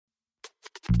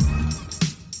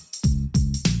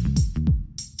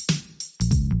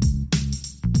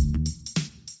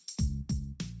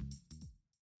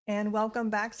And welcome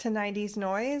back to 90s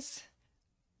Noise.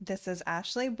 This is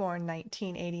Ashley, born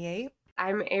 1988.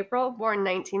 I'm April, born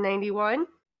 1991.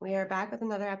 We are back with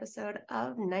another episode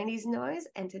of 90s Noise,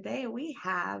 and today we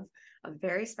have a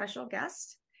very special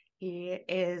guest. He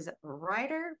is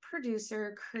writer,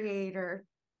 producer, creator,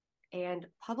 and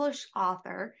published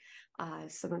author.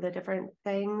 Some of the different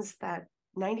things that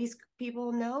 90s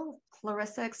people know.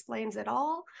 Clarissa Explains It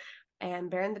All and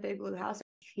Bear in the Big Blue House.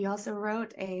 He also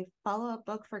wrote a follow-up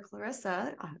book for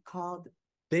Clarissa called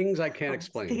Things I Can't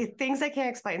Explain. Things I Can't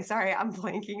Explain. Sorry, I'm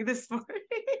blanking this morning.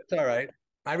 It's all right.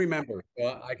 I remember.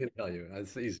 Well, I can tell you.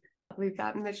 It's easy. We've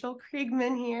got Mitchell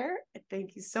Kriegman here.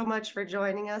 Thank you so much for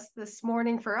joining us this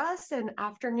morning for us and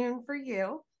afternoon for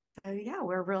you. So yeah,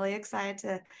 we're really excited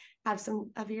to have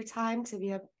some of your time to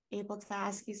be able to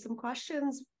ask you some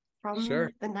questions from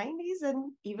Sure. the 90s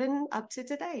and even up to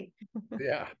today.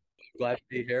 Yeah. Glad to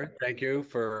be here. Thank you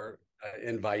for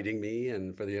inviting me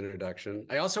and for the introduction.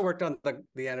 I also worked on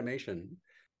the animation.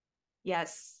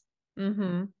 Yes.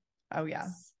 Mm-hmm. Oh, yeah.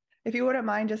 If you wouldn't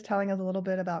mind just telling us a little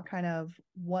bit about kind of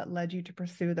what led you to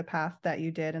pursue the path that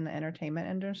you did in the entertainment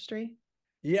industry.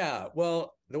 Yeah.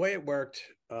 Well, the way it worked,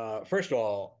 first of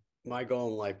all, my goal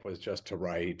in life was just to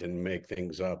write and make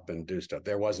things up and do stuff.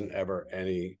 There wasn't ever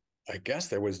any, I guess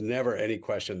there was never any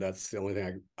question. That's the only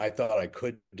thing I thought I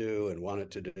could do and wanted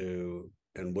to do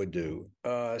and would do.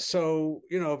 So,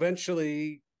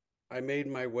 eventually I made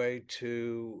my way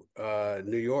to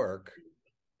New York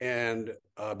and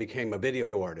became a video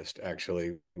artist,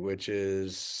 actually, which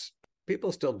is,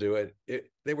 people still do it.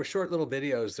 They were short little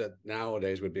videos that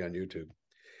nowadays would be on YouTube.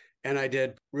 And I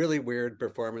did really weird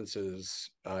performances.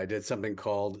 I did something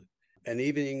called An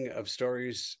Evening of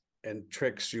Stories and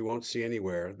Tricks You Won't See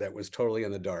Anywhere that was totally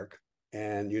in the dark.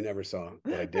 And you never saw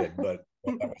what I did, but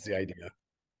that was the idea.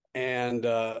 And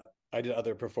I did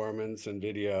other performance and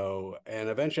video. And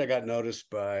eventually I got noticed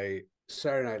by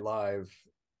Saturday Night Live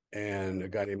and a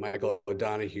guy named Michael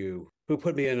O'Donoghue, who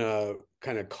put me in a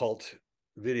kind of cult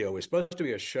video. It was supposed to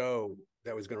be a show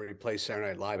that was going to replace Saturday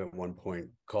Night Live at one point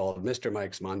called Mr.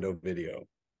 Mike's Mondo Video,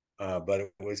 but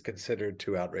it was considered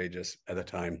too outrageous at the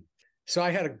time. So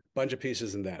I had a bunch of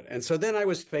pieces in that. And so then I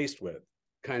was faced with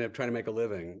kind of trying to make a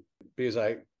living because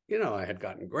I had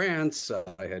gotten grants.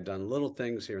 I had done little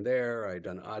things here and there. I had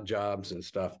done odd jobs and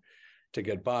stuff to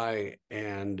get by.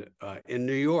 And in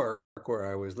New York, where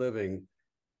I was living,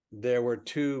 there were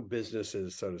two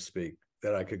businesses, so to speak,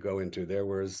 that I could go into. There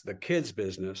was the kids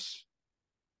business,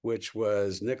 which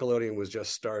was Nickelodeon was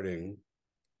just starting.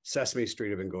 Sesame Street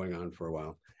had been going on for a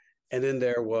while. And then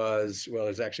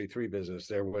there's actually three businesses.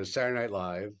 There was Saturday Night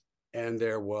Live and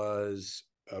there was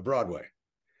Broadway.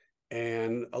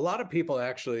 And a lot of people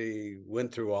actually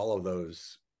went through all of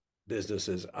those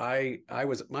businesses.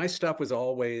 My stuff was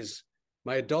always,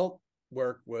 my adult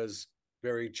work was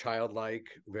very childlike,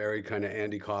 very kind of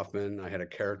Andy Kaufman. I had a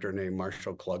character named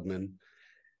Marshall Klugman,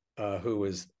 who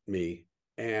was me.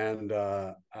 And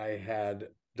I had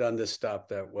done this stuff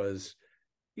that was,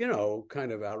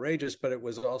 kind of outrageous, but it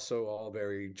was also all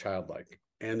very childlike.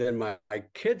 And then my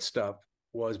kid stuff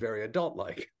was very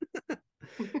adult-like.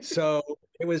 So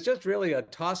it was just really a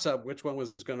toss-up which one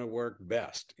was going to work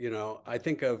best. I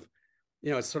think of,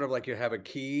 it's sort of like you have a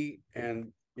key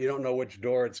and you don't know which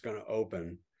door it's going to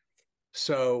open.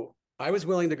 So I was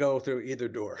willing to go through either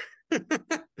door.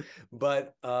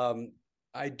 But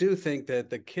I do think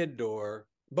that the kid door,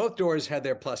 both doors had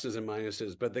their pluses and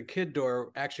minuses, but the kid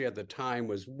door actually at the time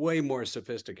was way more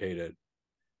sophisticated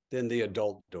than the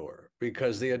adult door,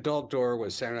 because the adult door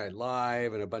was Saturday Night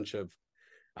Live and a bunch of,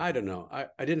 I don't know, I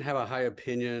didn't have a high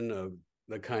opinion of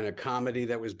the kind of comedy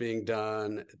that was being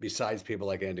done besides people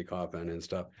like Andy Kaufman and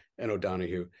stuff and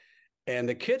O'Donoghue. And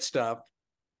the kid stuff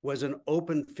was an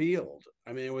open field.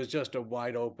 I mean, it was just a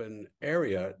wide open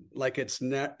area, like it's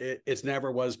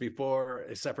never was before,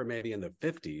 except for maybe in the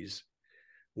 50s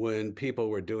when people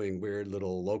were doing weird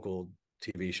little local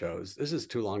TV shows. This is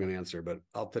too long an answer, but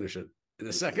I'll finish it in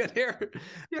a second here.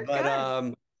 You're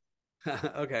But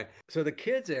okay. So the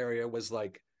kids area was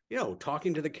like,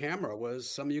 talking to the camera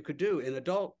was something you could do. In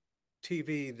adult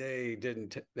TV,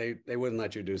 they wouldn't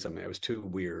let you do something. It was too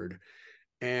weird.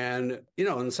 And,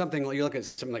 and something you look at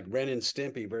something like Ren and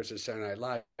Stimpy versus Saturday Night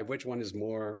Live, which one is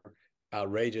more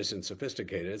outrageous and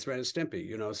sophisticated? It's Ren and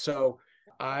Stimpy, So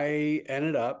I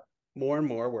ended up more and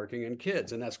more working in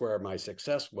kids, and that's where my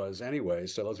success was anyway.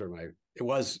 So those were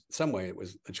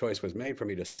the choice was made for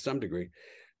me to some degree.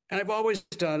 And I've always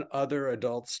done other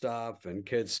adult stuff and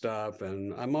kids stuff,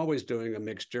 and I'm always doing a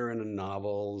mixture in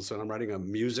novels, and I'm writing a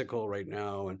musical right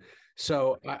now. And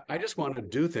so I just want to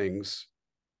do things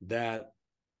that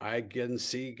I can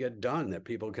see get done that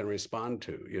people can respond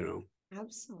to, you know.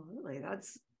 Absolutely.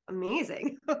 That's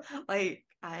amazing. Like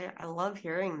I love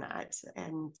hearing that.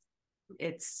 And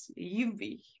it's you've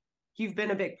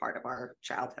been a big part of our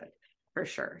childhood for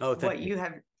sure. Oh, thank you.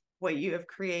 What you have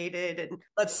created and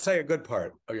Let's say a good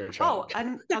part of your childhood.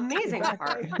 an amazing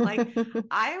Exactly. part. Like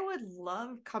I would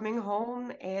love coming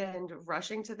home and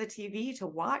rushing to the TV to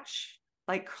watch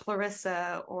like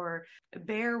Clarissa or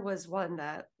Bear was one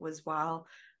that was while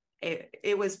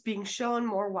it was being shown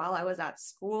more while I was at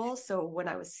school. So when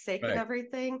I was sick and Right.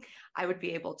 everything, I would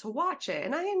be able to watch it.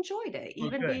 And I enjoyed it.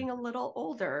 Even Okay. being a little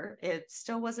older, it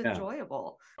still was Yeah.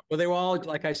 enjoyable. Well, they were all,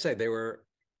 like I said, they were,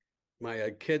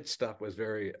 my kid stuff was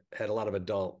had a lot of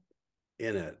adult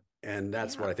in it. And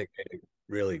that's what Yeah. I think made it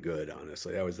really good,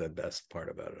 honestly. That was the best part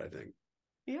about it, I think.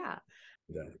 Yeah.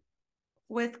 Yeah.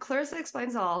 With Clarissa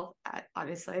Explains All,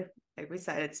 obviously, like we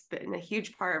said, it's been a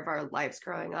huge part of our lives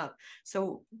growing up.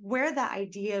 So, where the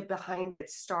idea behind it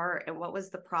start, and what was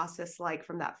the process like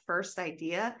from that first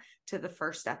idea to the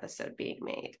first episode being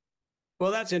made?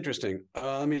 Well, that's interesting.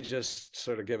 Let me just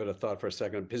sort of give it a thought for a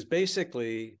second, because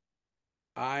basically,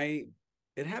 I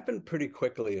it happened pretty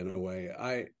quickly in a way.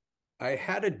 I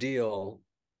had a deal.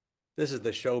 This is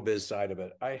the showbiz side of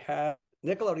it.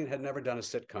 Nickelodeon had never done a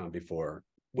sitcom before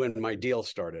when my deal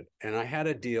started, and I had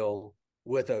a deal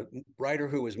with a writer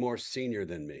who was more senior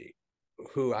than me,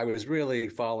 who I was really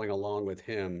following along with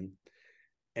him,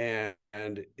 and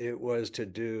it was to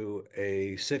do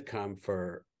a sitcom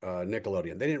for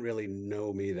Nickelodeon. They didn't really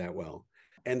know me that well,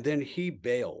 and then he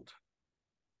bailed.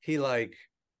 He like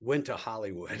went to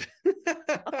Hollywood,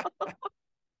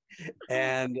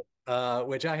 and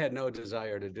which I had no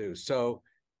desire to do. So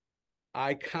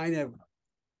I kind of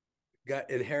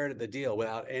inherited the deal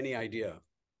without any idea,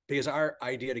 because our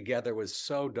idea together was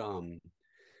so dumb.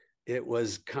 It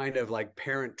was kind of like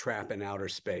Parent Trap in outer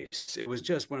space. It was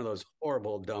just one of those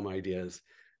horrible, dumb ideas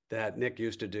that Nick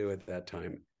used to do at that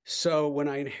time. So when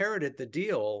I inherited the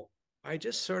deal, I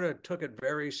just sort of took it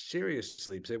very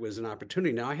seriously because it was an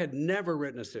opportunity. Now, I had never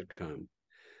written a sitcom.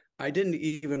 I didn't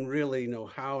even really know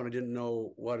how, and I didn't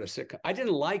know what a sitcom. I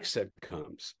didn't like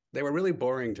sitcoms. They were really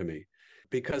boring to me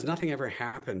because nothing ever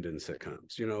happened in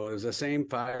sitcoms. You know, it was the same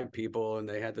five people, and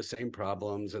they had the same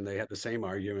problems, and they had the same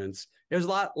arguments. It was a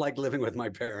lot like living with my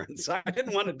parents. I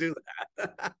didn't want to do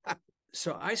that.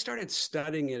 So I started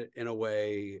studying it in a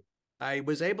way. I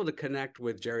was able to connect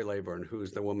with Jerry Laybourne,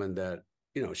 who's the woman that,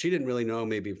 you know, she didn't really know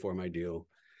me before my deal.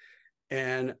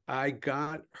 And I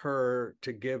got her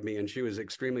to give me, and she was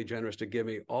extremely generous to give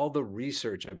me all the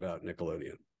research about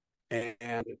Nickelodeon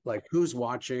and like who's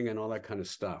watching and all that kind of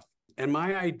stuff. And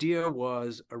my idea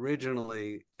was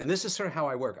originally, and this is sort of how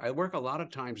I work. I work a lot of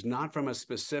times not from a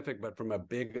specific, but from a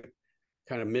big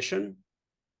kind of mission.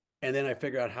 And then I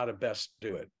figure out how to best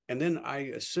do it. And then I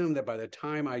assume that by the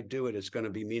time I do it, it's going to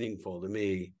be meaningful to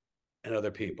me and other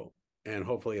people. And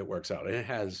hopefully it works out. And it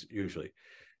has usually.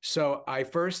 So I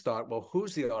first thought, well,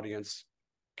 who's the audience?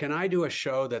 Can I do a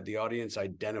show that the audience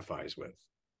identifies with?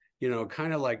 You know,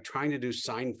 kind of like trying to do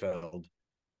Seinfeld,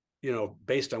 you know,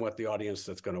 based on what the audience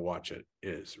that's going to watch it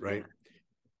is, right?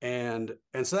 And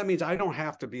so that means I don't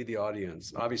have to be the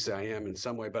audience. Obviously I am in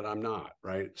some way, but I'm not,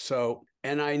 right? So,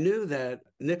 and I knew that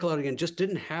Nickelodeon just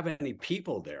didn't have any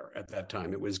people there at that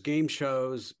time. It was game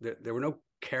shows. There were no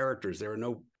characters. There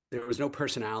was no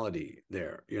personality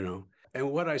there, you know?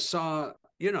 And what I saw,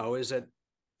 you know, is that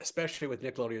especially with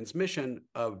Nickelodeon's mission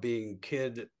of being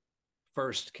kid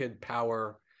first, kid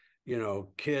power, you know,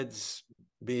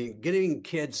 getting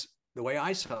kids, the way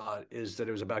I saw it is that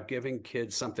it was about giving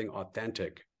kids something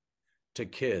authentic to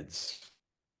kids,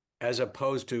 as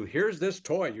opposed to here's this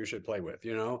toy you should play with,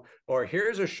 you know, or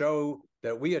here's a show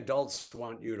that we adults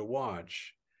want you to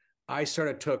watch. I sort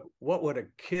of took what would a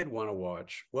kid want to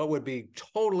watch, what would be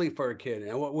totally for a kid,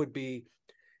 and what would be,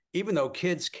 even though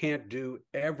kids can't do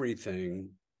everything,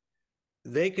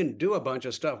 they can do a bunch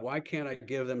of stuff. Why can't I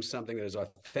give them something that is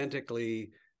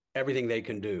authentically everything they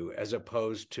can do, as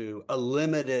opposed to a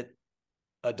limited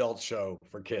adult show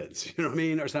for kids, you know what I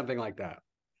mean? Or something like that.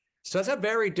 So that's a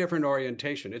very different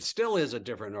orientation. It still is a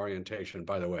different orientation,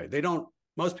 by the way.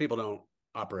 Most people don't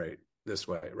operate this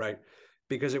way, right?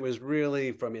 Because it was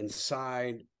really from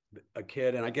inside a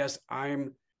kid. And I guess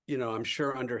I'm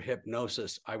sure under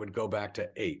hypnosis, I would go back to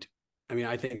 8. I mean,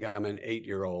 I think I'm an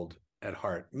 8-year-old at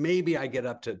heart. Maybe I get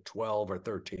up to 12 or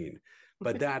 13,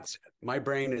 but my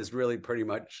brain is really pretty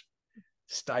much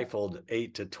stifled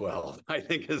 8 to 12, I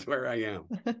think is where I am.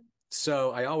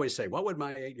 So I always say, what would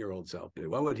my 8-year-old self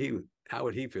do? How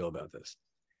would he feel about this?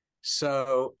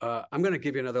 So I'm going to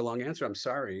give you another long answer. I'm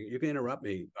sorry. You can interrupt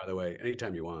me, by the way,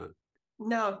 anytime you want.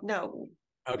 No,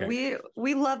 Okay.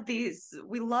 We love these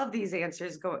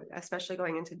answers, especially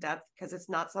going into depth, because it's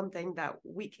not something that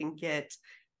we can get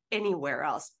anywhere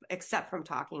else except from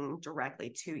talking directly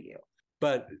to you.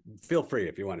 But feel free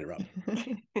if you want to interrupt.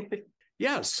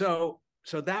 Yeah, so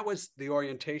that was the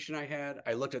orientation I had.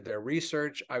 I looked at their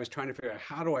research. I was trying to figure out,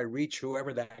 how do I reach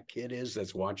whoever that kid is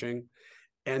that's watching?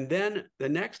 And then the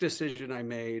next decision I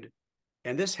made,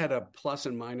 and this had a plus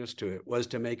and minus to it, was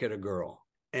to make it a girl.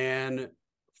 And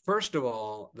first of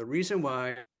all, the reason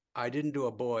why I didn't do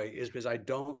a boy is because I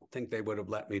don't think they would have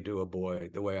let me do a boy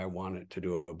the way I wanted to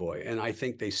do a boy. And I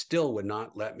think they still would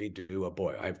not let me do a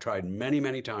boy. I've tried many,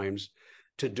 many times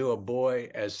to do a boy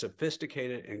as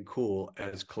sophisticated and cool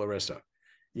as Clarissa.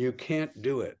 You can't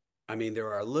do it. I mean,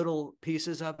 there are little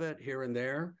pieces of it here and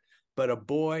there, but a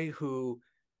boy who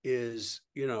is,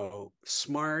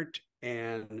 smart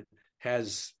and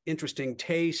has interesting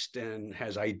taste and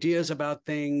has ideas about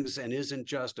things and isn't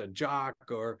just a jock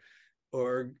or a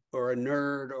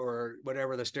nerd or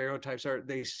whatever the stereotypes are,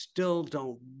 they still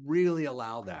don't really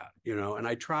allow that, and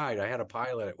I tried. I had a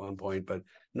pilot at one point, but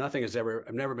I've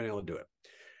never been able to do it.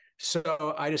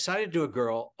 So I decided to do a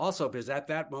girl also because at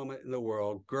that moment in the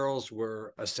world, girls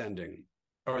were ascending,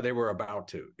 or they were about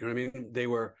to, you know what I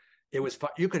mean?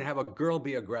 You could have a girl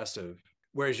be aggressive,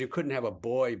 whereas you couldn't have a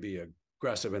boy be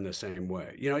aggressive in the same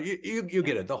way. You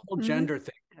get it. The whole gender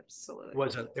thing absolutely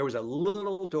there was a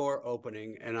little door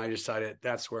opening, and I decided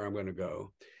that's where I'm going to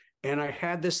go. And I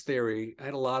had this theory. I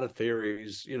had a lot of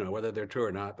theories, whether they're true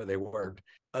or not, but they worked.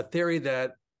 A theory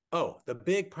that, the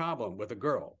big problem with a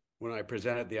girl, when I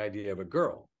presented the idea of a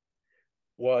girl,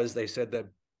 was they said that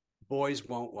boys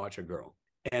won't watch a girl.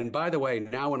 And by the way,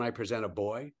 now when I present a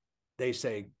boy, they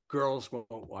say girls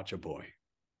won't watch a boy.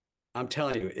 I'm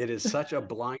telling you, it is such a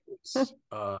blindness,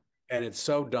 and it's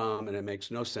so dumb, and it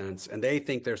makes no sense. And they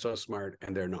think they're so smart,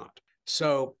 and they're not.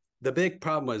 So the big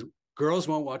problem was girls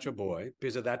won't watch a boy,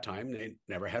 because at that time they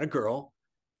never had a girl.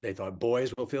 They thought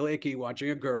boys will feel icky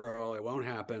watching a girl. It won't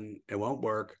happen. It won't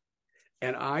work.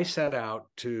 And I set out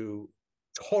to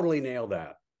totally nail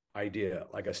that idea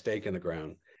like a stake in the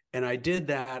ground. And I did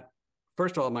that.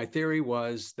 First of all, my theory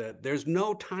was that there's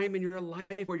no time in your life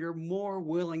where you're more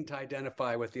willing to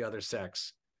identify with the other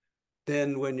sex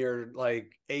than when you're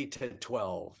like 8 to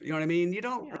 12. You know what I mean? You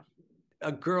don't,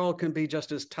 a girl can be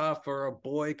just as tough, or a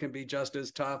boy can be just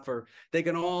as tough, or they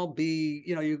can all be,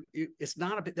 it's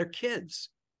not a bit, they're kids.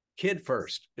 Kid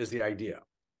first is the idea.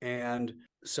 And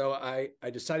so I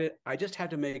decided I just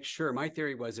had to make sure. My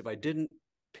theory was, if I didn't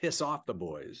piss off the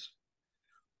boys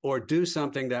or do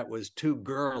something that was too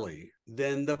girly,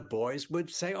 then the boys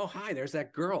would say, oh, hi, there's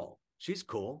that girl. She's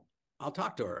cool. I'll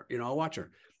talk to her. I'll watch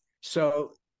her.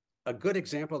 So a good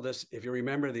example of this, if you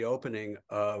remember the opening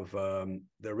of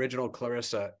the original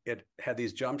Clarissa, it had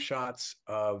these jump shots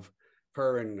of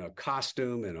her in a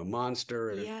costume and a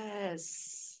monster.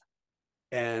 Yes.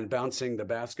 And bouncing the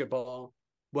basketball.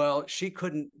 Well, she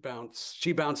couldn't bounce.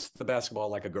 She bounced the basketball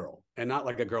like a girl, and not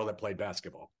like a girl that played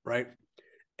basketball, right?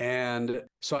 And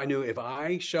so I knew if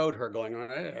I showed her going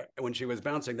on when she was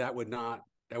bouncing, that would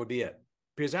be it,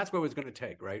 because that's what it was going to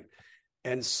take, right?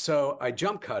 And so I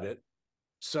jump cut it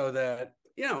so that,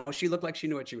 she looked like she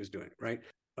knew what she was doing, right?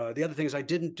 The other thing is I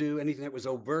didn't do anything that was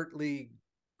overtly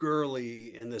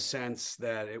girly, in the sense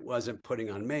that it wasn't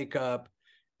putting on makeup.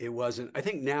 It wasn't, I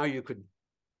think now you can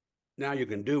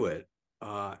do it.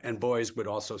 And boys would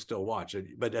also still watch it.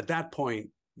 But at that point,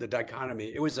 the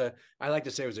dichotomy, I like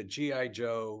to say it was a G.I.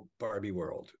 Joe Barbie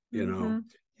world, It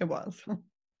was.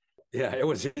 Yeah, it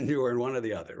was, you were in one or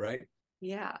the other, right?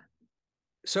 Yeah.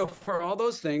 So for all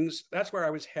those things, that's where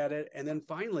I was headed. And then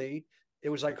finally, it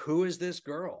was like, who is this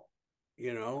girl?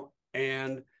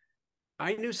 And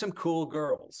I knew some cool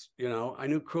girls, I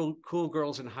knew cool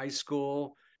girls in high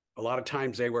school. A lot of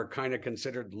times they were kind of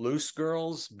considered loose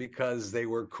girls because they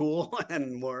were cool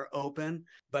and more open,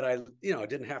 but I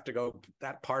didn't have to go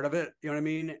that part of it. You know what I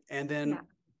mean? And then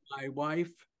my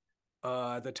wife,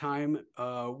 at the time,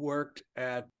 worked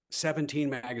at 17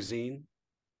 magazine.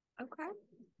 Okay.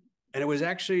 And it was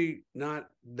actually not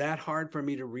that hard for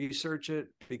me to research it,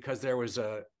 because there was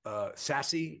a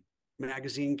Sassy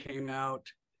magazine came out,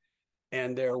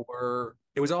 and it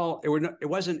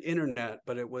wasn't internet,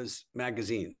 but it was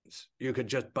magazines. You could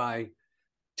just buy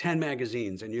 10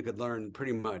 magazines and you could learn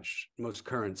pretty much most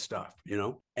current stuff,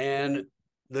 And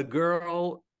the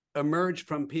girl emerged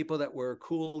from people that were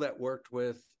cool, that worked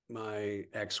with my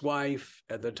ex-wife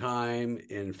at the time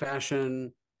in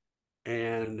fashion.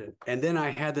 And then I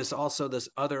had this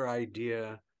other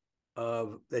idea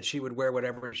of that she would wear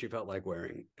whatever she felt like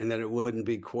wearing, and then it wouldn't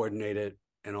be coordinated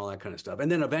and all that kind of stuff.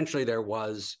 And then eventually there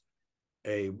was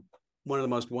a one of the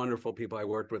most wonderful people I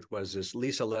worked with was this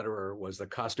Lisa Lederer, was the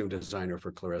costume designer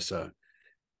for Clarissa.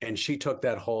 And she took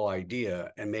that whole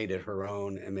idea and made it her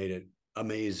own and made it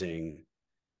amazing.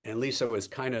 And Lisa was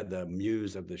kind of the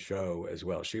muse of the show as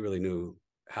well. She really knew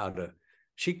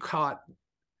she caught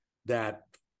that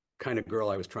kind of girl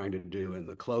I was trying to do in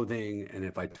the clothing. And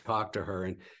if I talked to her,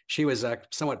 and she was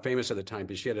somewhat famous at the time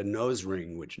because she had a nose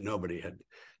ring, which nobody had.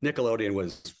 Nickelodeon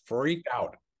was freaked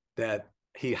out that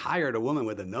he hired a woman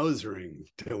with a nose ring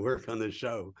to work on the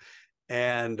show.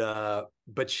 And,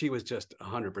 but she was just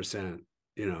 100%,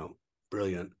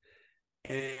 brilliant.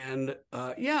 And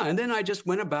and then I just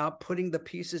went about putting the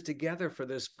pieces together for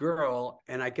this girl.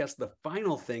 And I guess the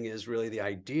final thing is really the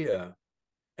idea.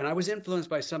 And I was influenced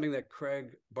by something that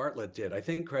Craig Bartlett did. I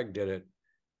think Craig did it.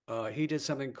 He did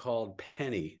something called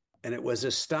Penny, and it was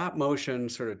a stop motion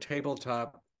sort of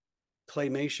tabletop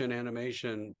claymation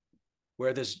animation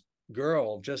where this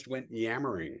girl just went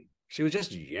yammering. She was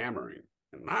just yammering.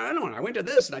 I don't know. I went to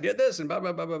this and I did this and blah,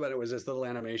 blah, blah, blah. But it was this little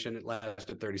animation. It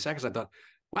lasted 30 seconds. I thought,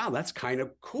 wow, that's kind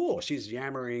of cool. She's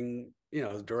yammering,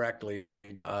 directly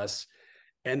to us.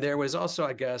 And there was also,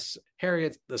 I guess,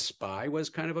 Harriet the Spy was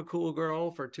kind of a cool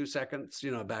girl for 2 seconds,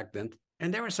 back then.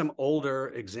 And there were some older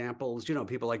examples,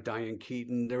 people like Diane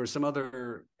Keaton. There was some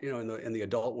other, in the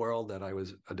adult world that I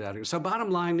was adapting. So bottom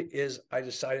line is I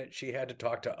decided she had to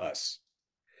talk to us.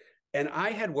 And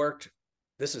I had worked,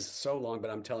 this is so long, but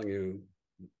I'm telling you,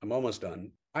 I'm almost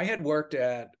done.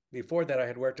 Before that, I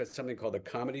had worked at something called the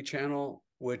Comedy Channel,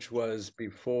 which was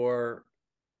before,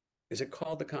 is it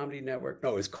called the Comedy Network?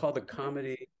 No, it's called the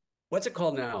Comedy, what's it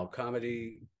called now?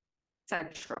 Comedy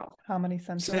Central. Comedy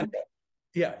Central.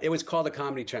 Yeah, it was called the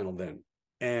Comedy Channel then.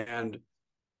 And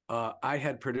I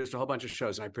had produced a whole bunch of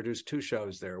shows, and I produced 2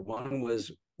 shows there. One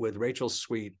was with Rachel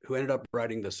Sweet, who ended up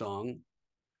writing the song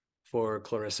for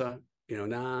Clarissa, na,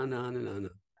 na, na, na, na.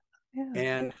 Yeah.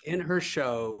 And in her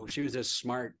show, she was this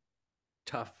smart,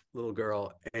 tough little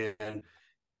girl. And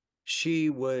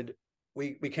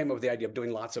we came up with the idea of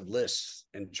doing lots of lists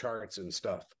and charts and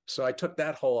stuff. So I took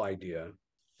that whole idea.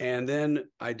 And then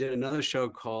I did another show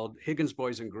called Higgins,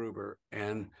 Boys and Gruber.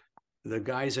 And the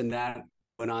guys in that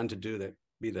went on to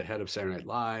be the head of Saturday Night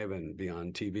Live and be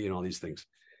on TV and all these things.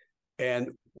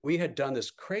 And we had done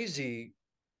this crazy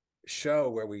show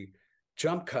where we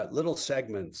jump cut little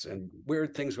segments and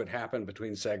weird things would happen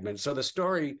between segments. So the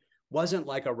story wasn't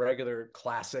like a regular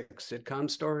classic sitcom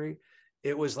story.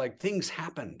 It was like things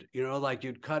happened, like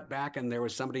you'd cut back and there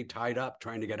was somebody tied up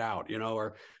trying to get out,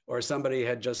 or somebody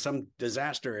had just some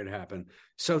disaster had happened.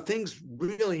 So things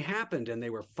really happened and they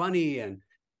were funny.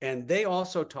 And they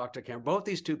also talked to camera. Both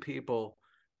these 2 people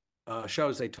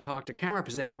shows, they talked to camera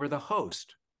because they were the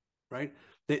host, right?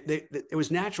 It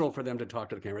was natural for them to talk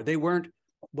to the camera. They weren't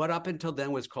what up until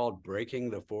then was called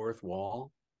breaking the fourth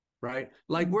wall, right?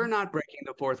 Like we're not breaking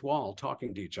the fourth wall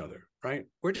talking to each other, right?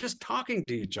 We're just talking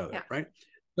to each other, right?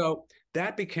 So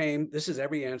that became, this is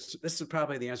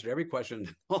probably the answer to every question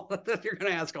that you're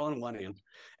going to ask all in one answer.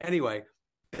 Anyway,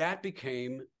 that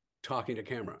became talking to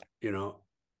camera,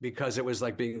 because it was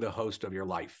like being the host of your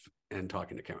life and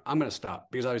talking to camera. I'm going to stop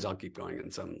because otherwise I'll keep going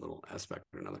in some little aspect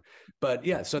or another. But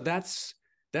yeah, so that's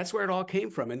where it all came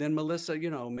from. And then Melissa,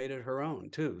 made it her own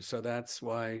too. So that's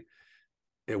why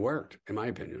it worked, in my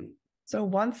opinion. So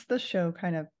once the show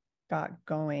kind of got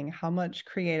going, how much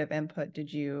creative input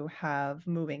did you have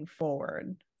moving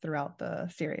forward throughout the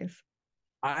series?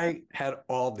 I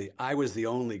was the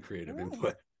only creative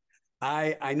input.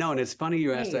 I know. And it's funny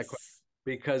you asked that question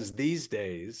because these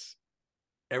days,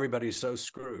 everybody's so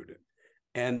screwed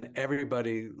and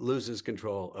everybody loses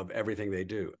control of everything they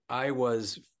do. I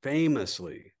was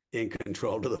famously in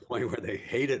control to the point where they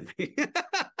hated me.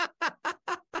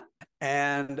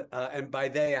 And by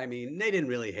they, I mean, they didn't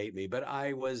really hate me, but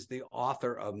I was the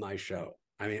author of my show.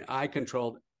 I mean, I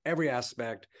controlled every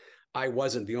aspect. I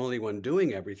wasn't the only one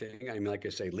doing everything. I mean, like I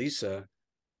say, Lisa,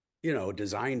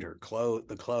 designed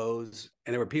the clothes,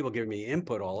 and there were people giving me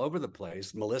input all over the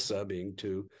place. Melissa being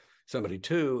somebody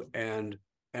too, and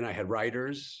I had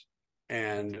writers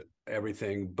and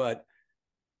everything. But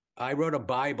I wrote a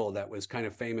Bible that was kind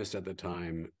of famous at the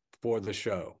time for the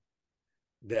show,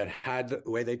 that had the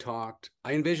way they talked.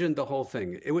 I envisioned the whole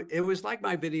thing. It was like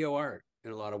my video art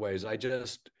in a lot of ways. I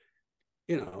just,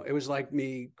 it was like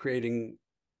me creating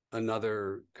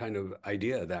another kind of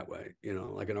idea that way,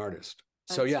 like an artist.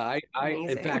 That's so yeah, I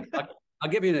in fact, I'll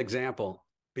give you an example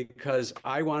because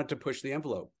I wanted to push the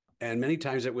envelope, and many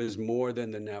times it was more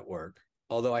than the network.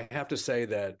 Although I have to say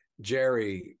that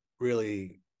Jerry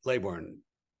really Laybourne,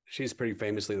 she's pretty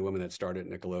famously the woman that started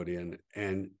Nickelodeon,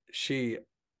 and she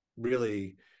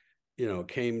really,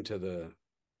 came to the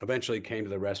eventually came to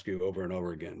the rescue over and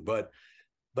over again. But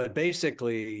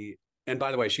basically, and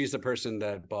by the way, she's the person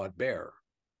that bought Bear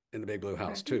in the Big Blue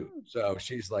House too. So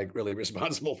she's like really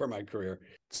responsible for my career.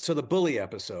 So the bully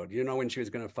episode, when she was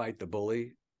going to fight the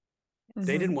bully,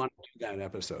 they didn't want to do that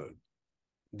episode.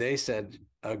 They said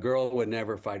a girl would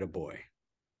never fight a boy.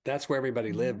 That's where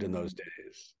everybody lived in those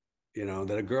days,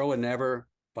 that a girl would never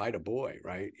fight a boy,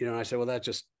 right? And I said, well, that's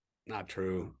just not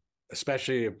true,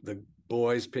 especially if the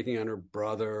boy's picking on her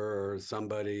brother or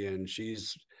somebody and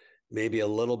she's maybe a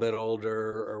little bit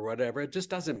older or whatever. It just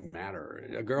doesn't matter.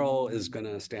 A girl is going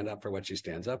to stand up for what she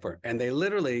stands up for. And I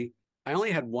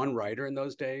only had one writer in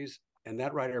those days, and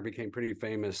that writer became pretty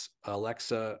famous,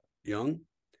 Alexa Young.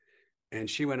 And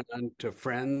she went on to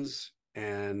Friends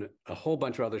and a whole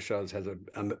bunch of other shows, has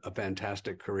a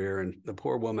fantastic career. And the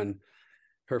poor woman,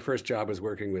 her first job was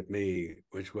working with me,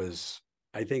 which was,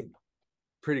 I think,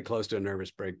 pretty close to a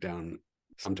nervous breakdown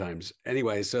sometimes.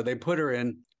 Anyway, so they put her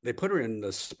in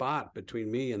the spot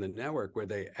between me and the network where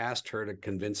they asked her to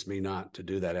convince me not to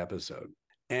do that episode.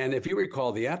 And if you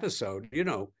recall the episode,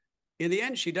 in the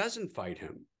end, she doesn't fight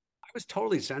him. I was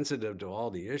totally sensitive to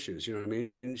all the issues, you know what I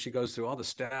mean? And she goes through all the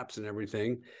steps and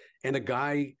everything. And the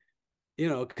guy,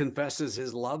 confesses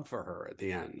his love for her at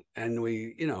the end. And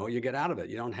you get out of it.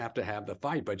 You don't have to have the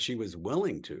fight, but she was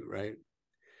willing to, right?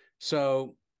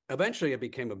 So eventually it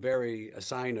became a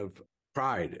sign of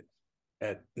pride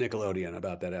at Nickelodeon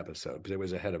about that episode because it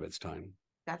was ahead of its time.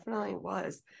 Definitely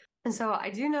was. And so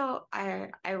I do know I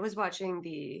was watching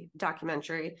the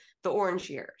documentary, The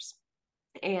Orange Years.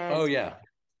 And oh, yeah.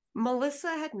 Melissa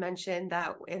had mentioned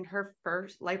that in her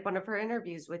first, like one of her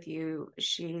interviews with you,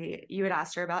 you had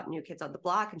asked her about New Kids on the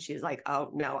Block, and she's like, oh,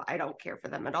 no, I don't care for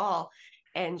them at all.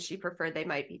 And she preferred They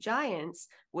Might Be Giants,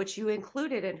 which you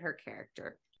included in her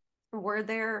character. Were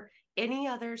there any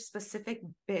other specific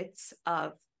bits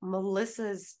of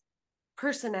Melissa's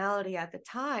personality at the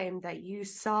time that you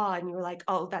saw and you were like,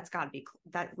 oh, that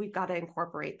we've got to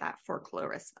incorporate that for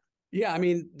Clarissa? Yeah, I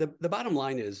mean, the bottom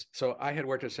line is, so I had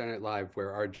worked at Saturday Night Live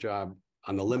where our job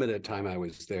on the limited time I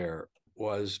was there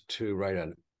was to write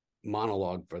a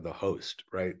monologue for the host,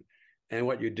 right? And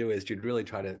what you do is you'd really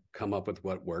try to come up with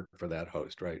what worked for that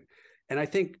host, right? And I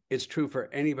think it's true for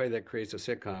anybody that creates a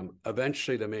sitcom.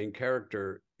 Eventually, the main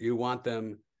character, you want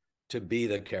them to be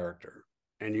the character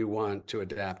and you want to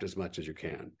adapt as much as you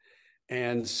can.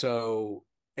 And so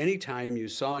anytime you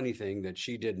saw anything that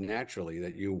she did naturally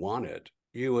that you wanted,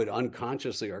 you would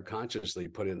unconsciously or consciously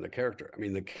put it in the character. I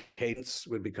mean, the cadence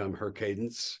would become her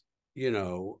cadence.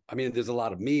 I mean, there's a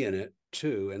lot of me in it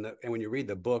too. And when you read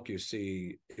the book, you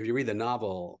see, if you read the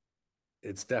novel,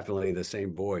 it's definitely the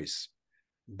same voice,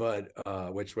 but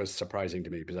which was surprising to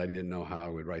me because I didn't know how I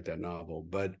would write that novel.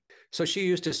 But so she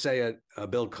used to say a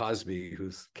Bill Cosby,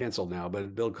 who's canceled now,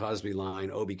 but Bill Cosby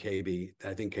line, OBKB,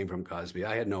 I think came from Cosby.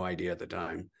 I had no idea at the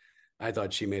time. I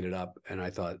thought she made it up and I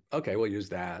thought, okay, we'll use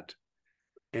that.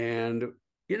 And,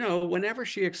 whenever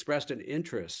she expressed an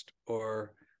interest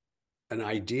or an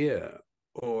idea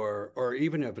or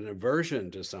even of an aversion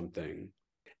to something.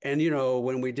 And,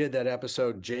 when we did that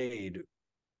episode, Jade,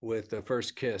 with the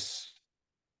first kiss,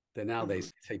 that now they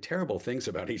say terrible things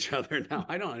about each other. Now,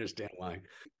 I don't understand why.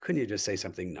 Couldn't you just say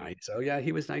something nice? Oh, yeah,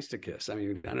 he was nice to kiss. I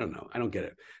mean, I don't know. I don't get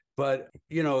it. But,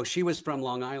 she was from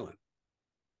Long Island.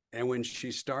 And when she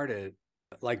started,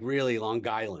 like really Long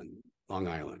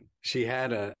Island, she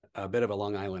had a bit of a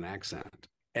Long Island accent.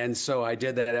 And so I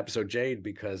did that episode Jade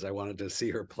because I wanted to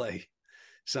see her play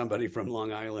somebody from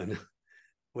Long Island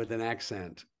with an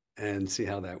accent and see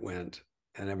how that went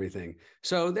and everything.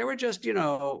 So there were just,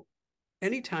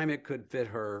 anytime it could fit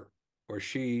her or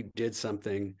she did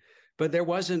something, but there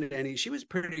wasn't any, she was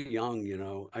pretty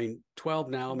young, I mean,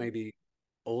 12 now, maybe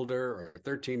older, or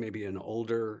 13, maybe an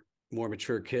older, more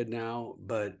mature kid now,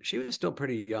 but she was still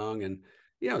pretty young. And,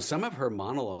 some of her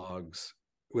monologues,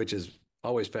 which is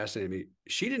always fascinating me,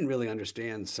 she didn't really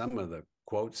understand some of the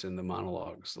quotes in the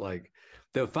monologues. Like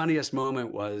the funniest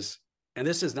moment was, and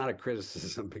this is not a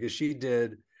criticism because she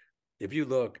did, if you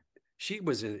look, she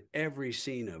was in every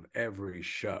scene of every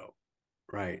show,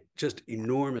 right? Just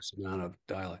enormous amount of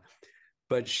dialogue.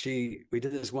 But we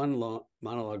did this one long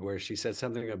monologue where she said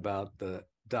something about the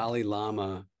Dalai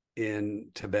Lama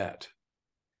in Tibet.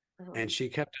 Oh. And she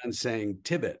kept on saying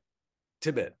Tibet.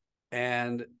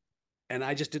 And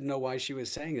I just didn't know why she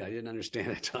was saying it. I didn't understand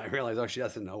it until I realized, oh, she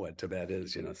doesn't know what Tibet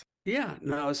is,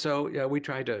 So we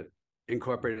tried to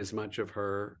incorporate as much of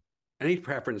her, any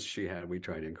preference she had, we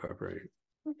tried to incorporate.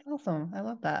 That's awesome. I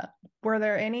love that. Were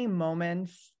there any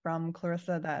moments from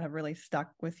Clarissa that have really stuck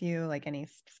with you, like any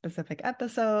specific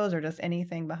episodes or just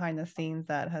anything behind the scenes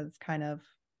that has kind of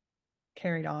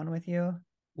carried on with you?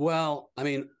 Well, I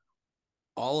mean,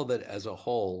 all of it as a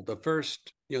whole, the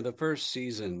first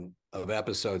season of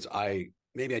episodes, I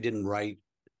didn't write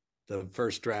the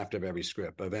first draft of every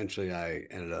script. Eventually I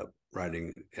ended up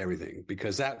writing everything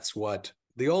because that's what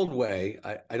the old way,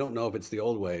 I don't know if it's the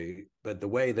old way, but the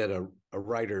way that a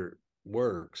writer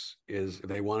works is if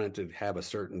they want it to have a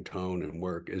certain tone and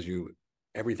work is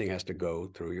everything has to go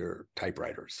through your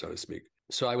typewriter, so to speak.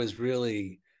 So I was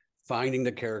really finding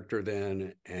the character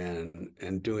then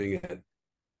and doing it.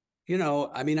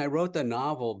 I mean, I wrote the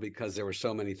novel because there were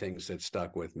so many things that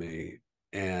stuck with me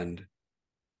and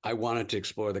I wanted to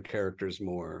explore the characters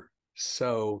more.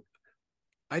 So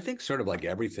I think sort of like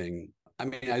everything. I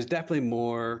mean, I was definitely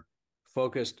more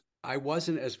focused. I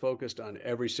wasn't as focused on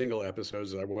every single episode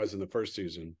as I was in the first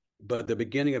season, but the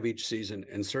beginning of each season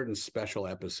and certain special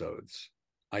episodes,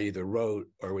 I either wrote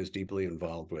or was deeply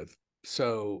involved with.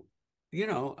 So,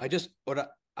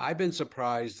 I've been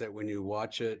surprised that when you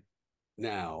watch it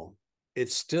now,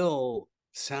 it still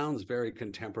sounds very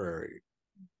contemporary.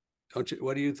 Don't you?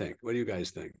 What do you think? What do you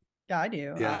guys think? Yeah, I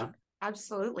do. Yeah.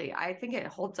 Absolutely. I think it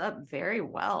holds up very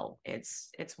well.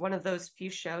 It's one of those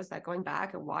few shows that going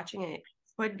back and watching it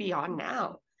could be on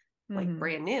now, like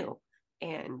brand new,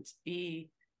 and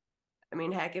I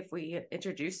mean, heck, if we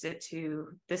introduced it to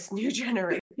this new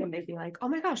generation, they'd be like, oh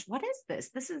my gosh, what is this?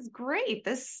 This is great.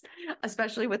 This,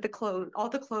 especially with the clothes, all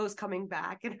the clothes coming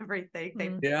back and everything, they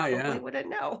probably wouldn't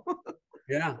know.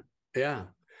 Yeah. Yeah.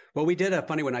 Well, we did a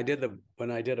funny when I did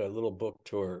a little book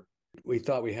tour, we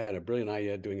thought we had a brilliant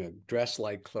idea doing a dress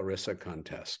like Clarissa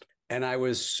contest. And I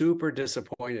was super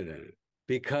disappointed in it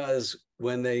because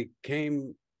when they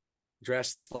came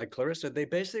dressed like Clarissa, they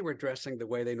basically were dressing the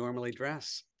way they normally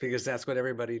dress because that's what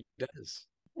everybody does.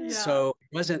 Yeah. So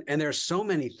it wasn't, and there's so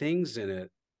many things in it.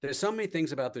 There's so many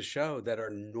things about the show that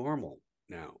are normal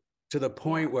now to the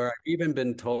point where I've even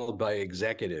been told by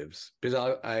executives,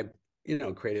 because I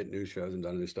created new shows and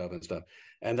done new stuff.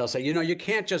 And they'll say, you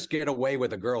can't just get away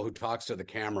with a girl who talks to the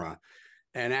camera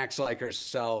and acts like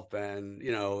herself and,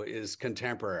 is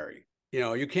contemporary.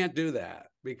 You can't do that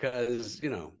because,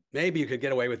 maybe you could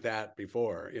get away with that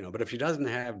before, but if she doesn't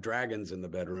have dragons in the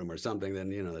bedroom or something, then,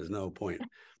 there's no point.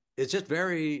 It's just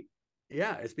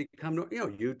it's become,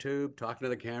 YouTube, talking to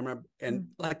the camera and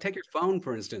like take your phone,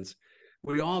 for instance.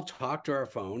 We all talk to our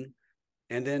phone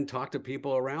and then talk to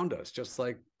people around us, just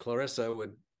like Clarissa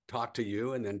would talk to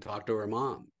you and then talk to her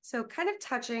mom. So kind of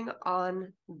touching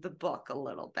on the book a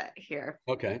little bit here.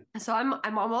 Okay. So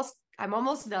I'm almost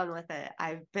done with it.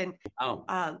 I've been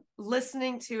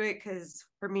listening to it because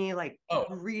for me, like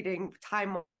reading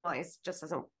time wise just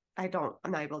doesn't, I'm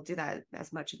not able to do that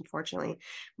as much, unfortunately.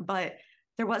 But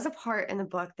there was a part in the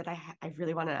book that I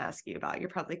really want to ask you about. You're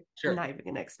probably not even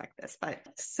going to expect this. But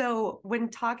so when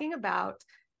talking about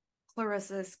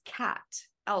Clarissa's cat,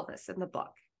 Elvis, in the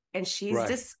book, and she's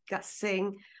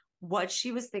discussing what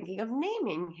she was thinking of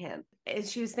naming him. And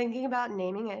she was thinking about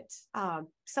naming it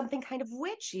something kind of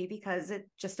witchy because it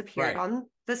just appeared on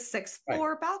the 6th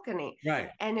floor balcony. Right.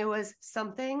 And it was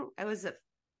a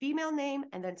female name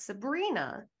and then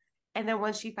Sabrina. And then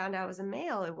when she found out it was a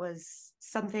male, it was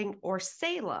something, or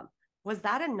Salem. Was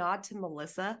that a nod to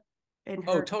Melissa?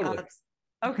 Totally.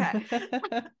 Okay.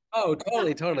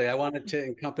 Totally. I wanted to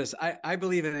encompass, I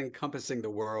believe in encompassing the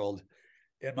world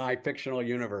in my fictional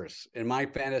universe. In my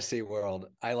fantasy world,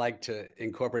 I like to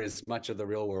incorporate as much of the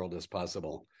real world as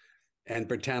possible and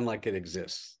pretend like it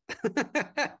exists.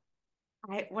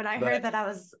 When I heard that, I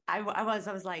was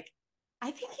like,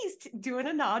 I think he's doing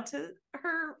a nod to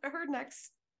her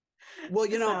next.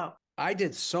 Well, I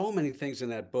did so many things in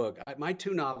that book. My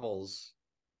two novels,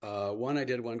 I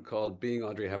did one called Being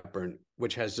Audrey Hepburn,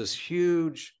 which has this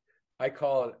huge, I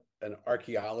call it an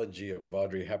archaeology of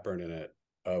Audrey Hepburn in it,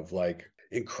 of like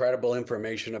incredible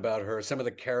information about her. Some of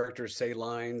the characters say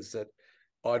lines that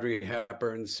Audrey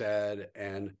Hepburn said,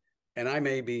 and I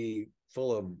may be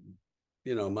full of,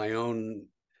 my own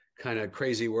kind of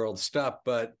crazy world stuff,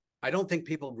 but I don't think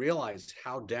people realize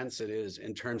how dense it is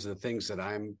in terms of the things that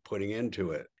I'm putting into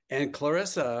it. And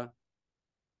Clarissa,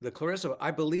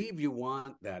 I believe you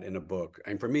want that in a book.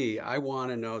 And for me, I want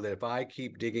to know that if I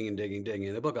keep digging and digging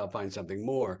in the book, I'll find something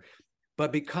more.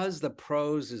 But because the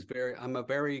prose is I'm a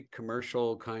very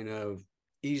commercial kind of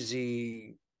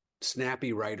easy,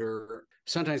 snappy writer.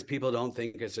 Sometimes people don't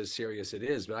think it's as serious as it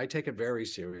is, but I take it very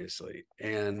seriously.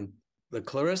 And the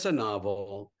Clarissa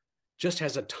novel just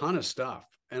has a ton of stuff.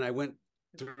 And I went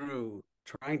through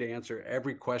trying to answer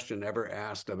every question ever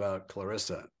asked about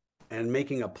Clarissa and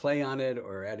making a play on it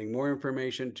or adding more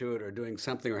information to it or doing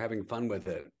something or having fun with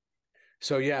it.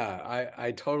 So yeah,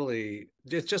 I totally,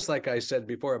 it's just like I said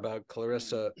before about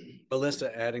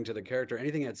Melissa adding to the character.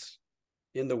 Anything that's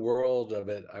in the world of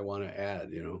it, I want to add,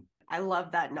 you know. I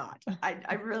love that knot.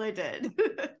 I really did.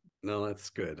 No, that's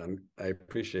good. I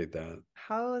appreciate that.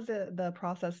 How is it the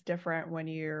process different when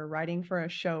you're writing for a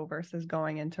show versus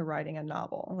going into writing a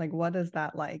novel? Like, what is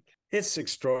that like? It's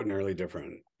extraordinarily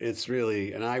different. It's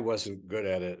really, and I wasn't good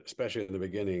at it, especially in the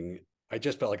beginning. I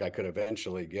just felt like I could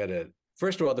eventually get it.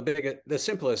 First of all, the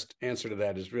simplest answer to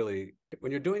that is really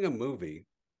when you're doing a movie,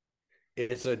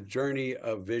 it's a journey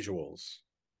of visuals.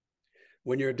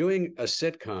 When you're doing a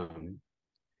sitcom,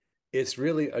 it's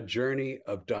really a journey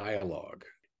of dialogue.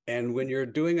 And when you're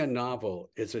doing a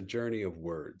novel, it's a journey of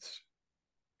words.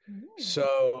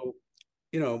 So,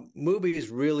 movies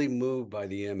really move by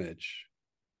the image.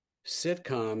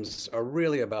 Sitcoms are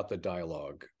really about the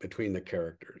dialogue between the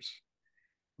characters.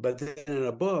 But then in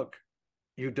a book,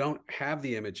 you don't have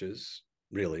the images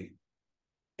really,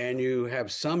 and you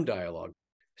have some dialogue.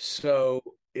 So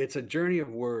it's a journey of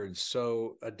words.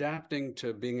 So adapting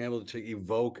to being able to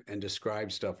evoke and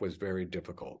describe stuff was very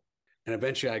difficult. And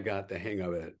eventually I got the hang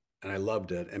of it and I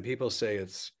loved it. And people say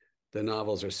the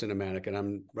novels are cinematic, and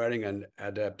I'm writing an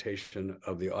adaptation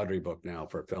of the Audrey book now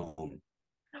for film.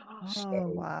 Oh, So,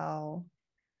 wow.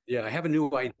 yeah, I have a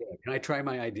new idea. Can I try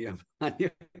my idea on you?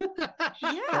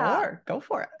 Yeah, Sure, go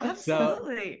for it.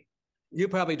 absolutely. So, you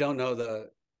probably don't know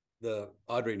the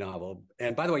Audrey novel.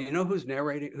 And by the way, you know who's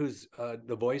narrating, who's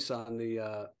the voice on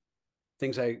the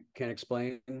Things I Can't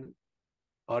Explain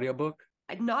audiobook?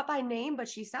 Not by name, but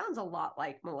she sounds a lot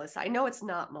like Melissa. I know it's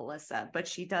not Melissa, but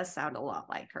she does sound a lot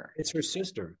like her. It's her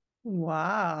sister.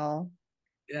 Wow.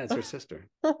 Yeah, it's her sister.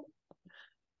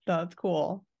 That's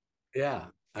cool. Yeah,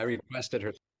 I requested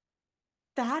her.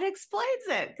 That explains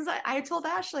it. Because I told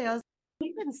Ashley, I was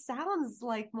even sounds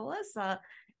like Melissa.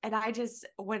 And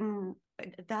when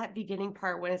that beginning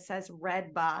part, when it says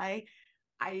read by,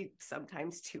 I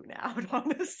sometimes tune out,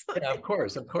 honestly. Yeah, of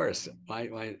course, of course.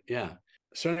 Yeah.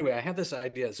 So anyway, I have this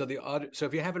idea. So so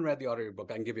if you haven't read the Audrey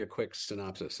book, I can give you a quick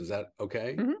synopsis. Is that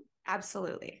okay? Mm-hmm.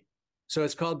 Absolutely. So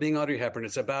it's called Being Audrey Hepburn.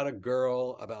 It's about a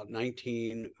girl about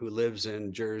 19 who lives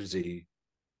in Jersey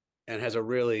and has a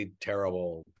really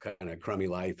terrible, kind of crummy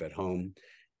life at home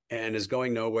and is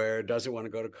going nowhere, doesn't want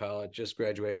to go to college, just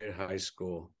graduated high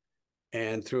school.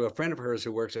 And through a friend of hers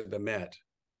who works at the Met.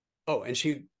 Oh, and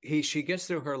she gets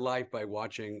through her life by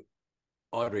watching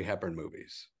Audrey Hepburn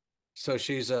movies. So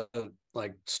she's a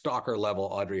like stalker level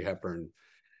Audrey Hepburn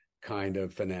kind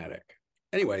of fanatic.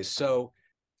 Anyway, so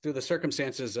through the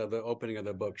circumstances of the opening of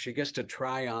the book, she gets to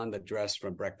try on the dress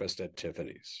from Breakfast at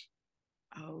Tiffany's.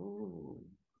 Oh.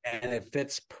 And it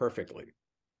fits perfectly.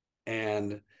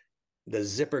 And the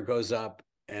zipper goes up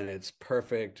and it's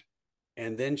perfect.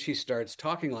 And then she starts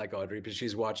talking like Audrey because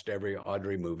she's watched every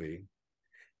Audrey movie.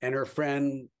 And her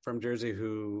friend from Jersey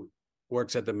who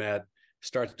works at the Met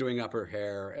starts doing up her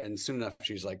hair. And soon enough,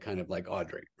 she's like kind of like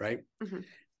Audrey, right? Mm-hmm.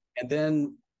 And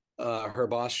then her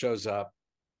boss shows up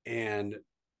and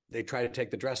they try to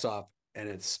take the dress off and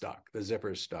it's stuck. The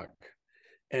zipper's stuck.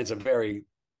 And it's a very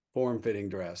form-fitting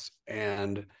dress.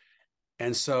 And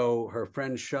so her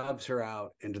friend shoves her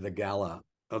out into the gala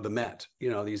of the Met,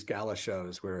 these gala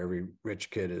shows where every rich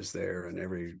kid is there and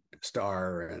every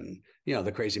star and,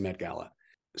 the crazy Met Gala.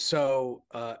 So,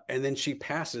 and then she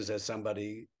passes as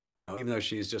somebody, even though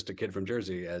she's just a kid from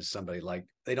Jersey, as somebody like,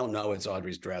 they don't know it's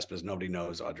Audrey's dress because nobody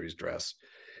knows Audrey's dress.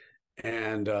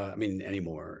 And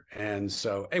anymore. And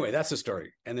so anyway, that's the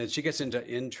story. And then she gets into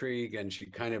intrigue and she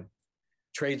kind of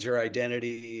trades her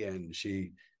identity and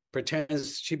she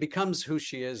becomes who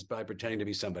she is by pretending to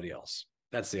be somebody else.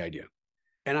 That's the idea.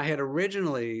 And I had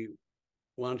originally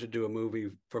wanted to do a movie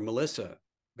for Melissa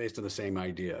based on the same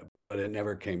idea, but it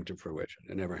never came to fruition.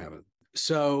 It never happened.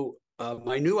 So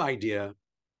my new idea,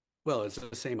 well, it's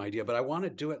the same idea, but I want to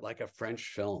do it like a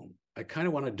French film. I kind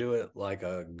of want to do it like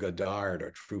a Godard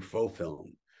or Truffaut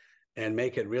film and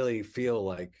make it really feel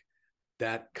like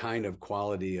that kind of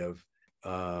quality of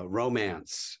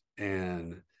romance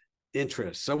and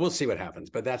interest. So we'll see what happens,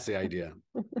 but that's the idea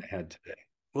I had today.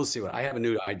 We'll see I have a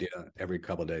new idea every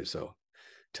couple of days, so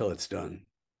till it's done.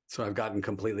 So I've gotten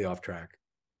completely off track.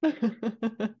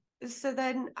 So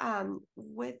then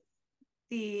with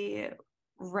the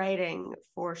writing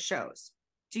for shows,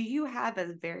 do you have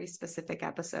a very specific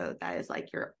episode that is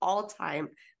like your all-time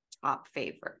top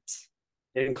favorite?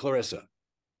 In Clarissa.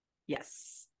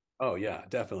 Yes. Oh yeah,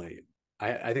 definitely.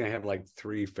 I think I have like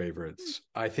 3 favorites.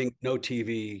 I think No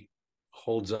TV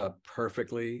holds up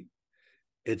perfectly.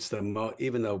 It's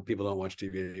even though people don't watch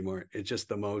TV anymore, it's just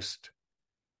the most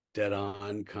dead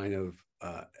on kind of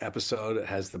episode. It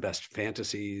has the best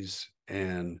fantasies.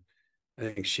 And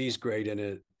I think she's great in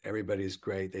it. Everybody's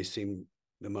great. They seem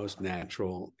the most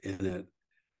natural in it.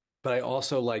 But I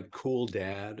also like Cool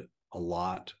Dad a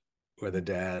lot, where the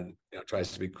dad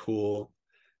tries to be cool.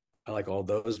 I like all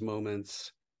those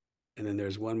moments. And then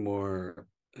there's one more.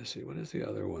 Let's see, what is the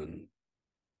other one?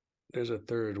 There's a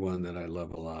third one that I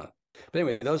love a lot. But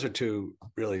anyway, those are two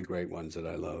really great ones that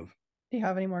I love. Do you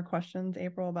have any more questions,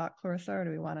 April, about Clarissa, or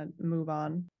do we want to move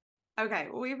on? Okay,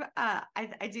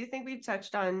 I do think we've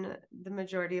touched on the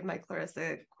majority of my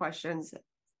Clarissa questions.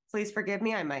 Please forgive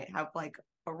me. I might have like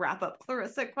a wrap up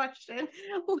Clarissa question.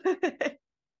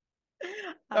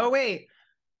 Oh, wait.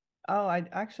 Oh, I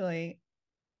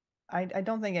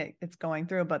don't think it's going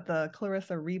through, but the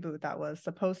Clarissa reboot that was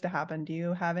supposed to happen, do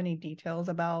you have any details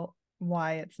about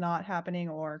why it's not happening,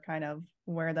 or kind of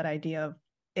where that idea of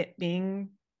it being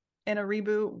in a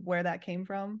reboot, where that came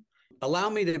from? Allow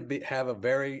me to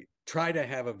try to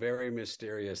have a very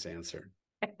mysterious answer.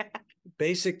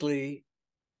 Basically,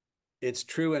 it's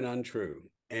true and untrue.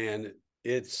 And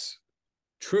it's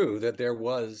true that there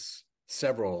was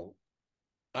several.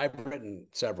 I've written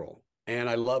several and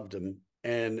I loved them,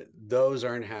 and those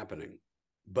aren't happening.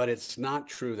 But it's not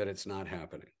true that it's not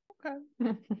happening.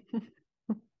 Okay.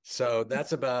 So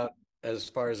that's about as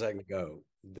far as I can go.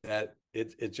 That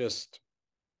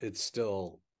it's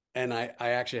still, and I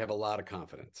actually have a lot of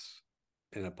confidence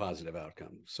in a positive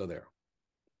outcome. So there.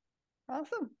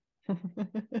 Awesome.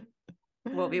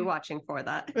 We'll be watching for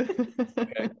that.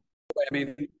 Okay. I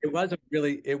mean, it was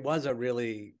a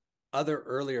really other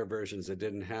earlier versions that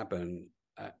didn't happen.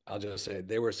 I'll just say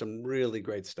there were some really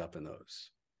great stuff in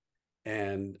those,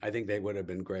 and I think they would have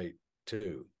been great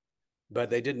too, but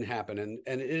they didn't happen. And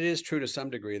it is true to some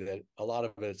degree that a lot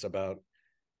of it's about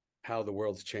how the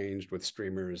world's changed with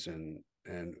streamers and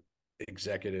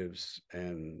executives,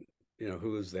 and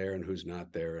who's there and who's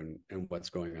not there, and what's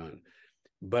going on.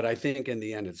 But I think in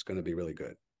the end it's going to be really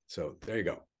good. So there you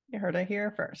go. You heard it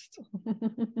here first.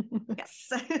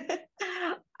 Yes.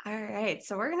 All right.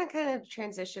 So we're going to kind of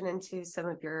transition into some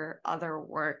of your other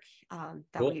work that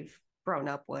Cool. we've grown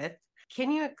up with.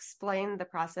 Can you explain the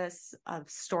process of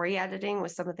story editing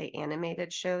with some of the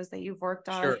animated shows that you've worked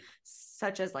on, Sure.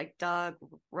 such as like Doug,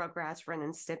 Rugrats, Ren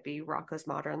and Stimpy, Rocko's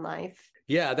Modern Life?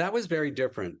 Yeah, that was very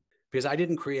different because I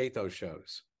didn't create those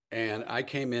shows. And I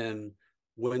came in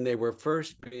when they were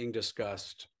first being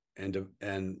discussed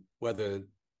and whether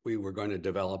we were going to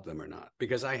develop them or not,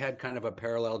 because I had kind of a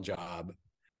parallel job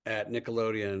at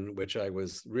Nickelodeon, which I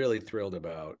was really thrilled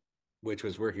about, which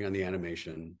was working on the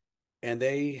animation. And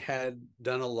they had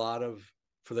done a lot of,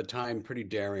 for the time, pretty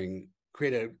daring,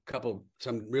 created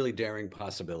some really daring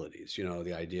possibilities.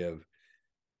 The idea of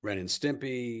Ren and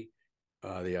Stimpy,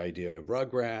 the idea of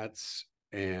Rugrats,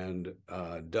 and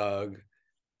Doug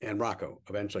and Rocco.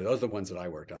 Eventually, those are the ones that I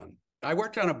worked on. I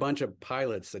worked on a bunch of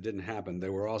pilots that didn't happen. They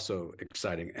were also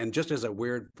exciting. And just as a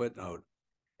weird footnote,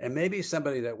 and maybe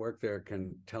somebody that worked there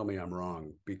can tell me I'm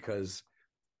wrong, because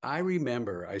I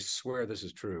remember, I swear this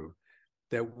is true,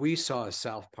 that we saw a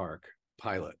South Park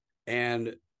pilot,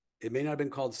 and it may not have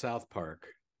been called South Park,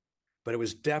 but it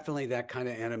was definitely that kind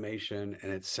of animation,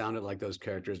 and it sounded like those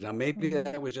characters. Now, maybe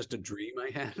that was just a dream I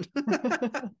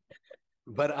had,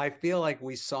 but I feel like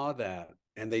we saw that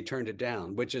and they turned it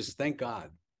down, which is, thank God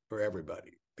for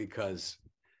everybody, because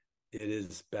it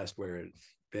is best where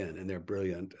it's been, and they're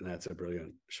brilliant, and that's a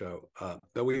brilliant show.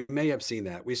 But we may have seen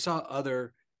that. We saw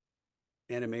other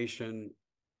animation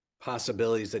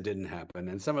possibilities that didn't happen,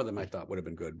 and some of them I thought would have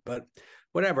been good, but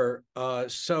whatever.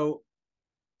 So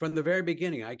from the very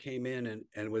beginning, I came in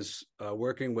and was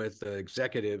working with the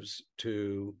executives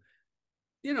to,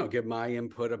 give my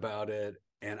input about it.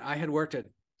 And I had worked at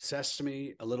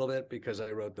Sesame a little bit because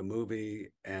I wrote the movie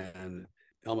and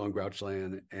Elmo and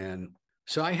Grouchland. And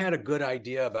so I had a good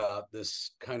idea about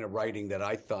this kind of writing that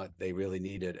I thought they really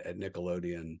needed at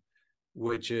Nickelodeon,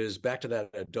 which is back to that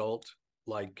adult,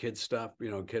 like kid stuff,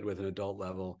 kid with an adult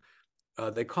level.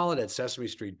 They call it at Sesame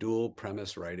Street dual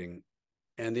premise writing.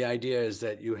 And the idea is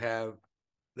that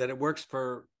it works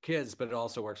for kids, but it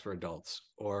also works for adults.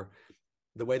 Or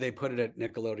the way they put it at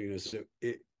Nickelodeon is,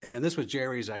 and this was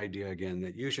Jerry's idea again,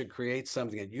 that you should create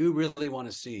something that you really want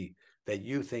to see that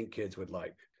you think kids would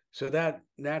like. So that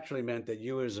naturally meant that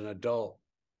you as an adult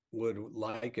would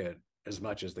like it as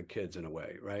much as the kids in a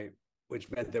way, right? Which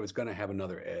meant there was going to have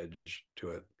another edge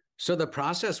to it. So the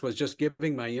process was just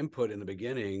giving my input in the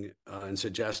beginning and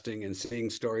suggesting and seeing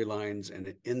storylines.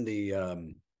 And in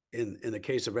the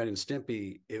case of Ren and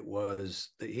Stimpy, it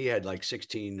was that he had like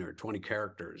 16 or 20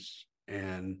 characters.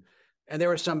 And there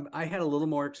were I had a little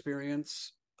more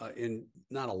experience in,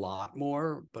 not a lot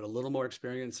more, but a little more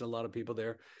experience than a lot of people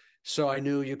there. So I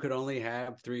knew you could only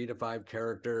have 3 to 5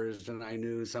 characters, and I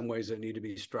knew some ways that need to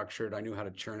be structured. I knew how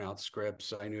to churn out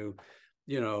scripts. I knew,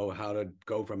 how to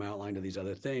go from outline to these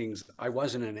other things. I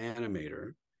wasn't an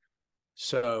animator.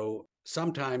 So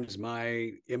sometimes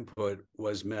my input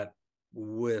was met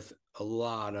with a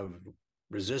lot of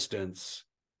resistance,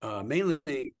 mainly,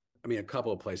 a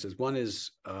couple of places. One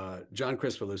is John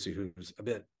Crispolucci, who's a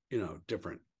bit,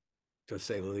 different, to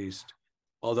say the least.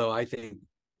 Although I think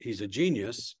he's a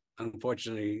genius,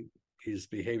 unfortunately, his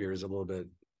behavior is a little bit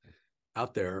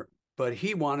out there. But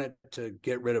he wanted to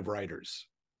get rid of writers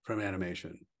from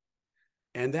animation.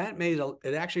 And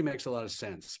it actually makes a lot of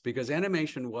sense, because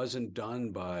animation wasn't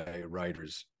done by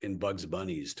writers in Bugs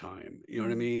Bunny's time. You know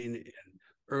what I mean?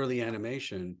 Early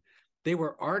animation, they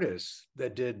were artists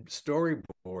that did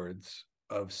storyboards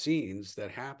of scenes that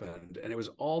happened, and it was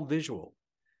all visual,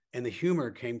 and the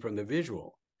humor came from the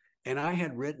visual. And I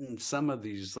had written some of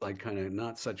these like kind of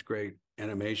not such great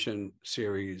animation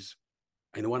series,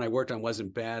 and the one I worked on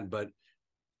wasn't bad, but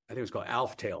I think it was called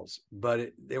Alf Tales,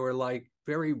 but they were like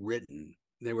very written.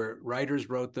 Writers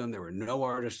wrote them. There were no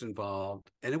artists involved,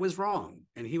 and it was wrong.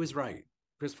 And he was right.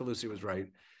 Chris Felucci was right.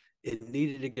 It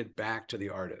needed to get back to the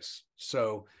artists.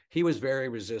 So he was very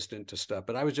resistant to stuff,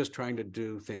 but I was just trying to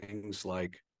do things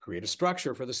like create a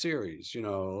structure for the series,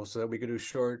 so that we could do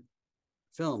short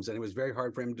films. And it was very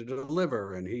hard for him to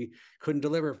deliver, and he couldn't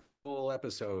deliver full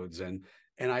episodes. And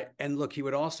look, he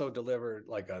would also deliver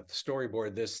like a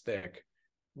storyboard this thick,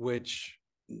 which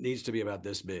needs to be about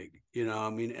this big,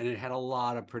 and it had a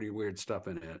lot of pretty weird stuff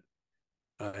in it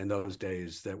in those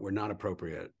days that were not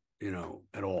appropriate,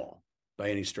 at all by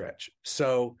any stretch.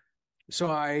 So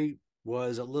I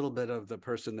was a little bit of the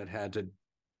person that had to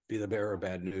be the bearer of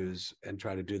bad news and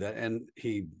try to do that. And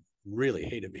he really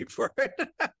hated me for it.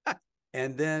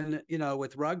 And then,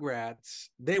 with Rugrats,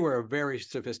 they were a very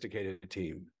sophisticated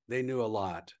team. They knew a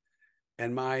lot.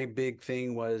 And my big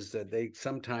thing was that they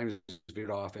sometimes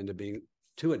veered off into being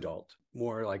too adult,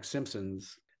 more like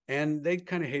Simpsons. And they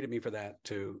kind of hated me for that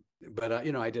too. But,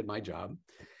 I did my job.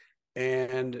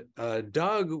 And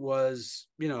Doug was,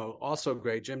 also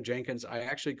great. Jim Jenkins, I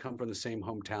actually come from the same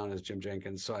hometown as Jim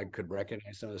Jenkins, so I could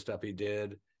recognize some of the stuff he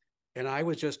did. And I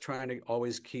was just trying to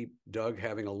always keep Doug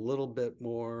having a little bit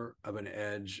more of an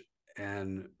edge.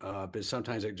 And but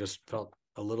sometimes it just felt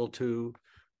a little too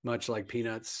much like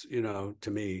Peanuts,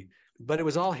 to me. But it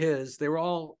was all his.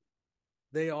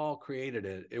 They all created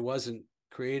it. It wasn't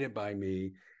created by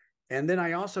me. And then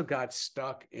I also got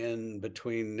stuck in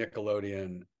between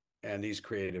Nickelodeon and these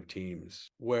creative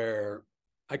teams, where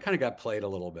I kind of got played a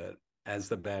little bit as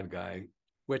the bad guy,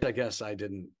 which I guess I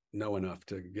didn't know enough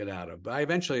to get out of. But I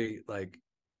eventually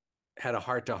had a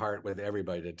heart-to-heart with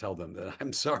everybody to tell them that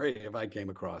I'm sorry if I came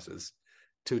across as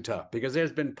too tough, because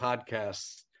there's been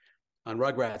podcasts on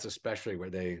Rugrats especially where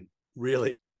they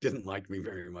really didn't like me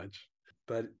very much.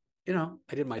 But,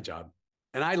 I did my job.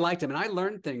 And I liked him, and I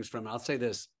learned things from him. I'll say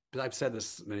this, because I've said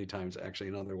this many times, actually,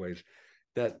 in other ways,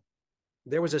 that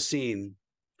there was a scene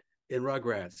in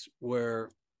Rugrats where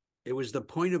it was the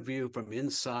point of view from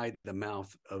inside the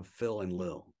mouth of Phil and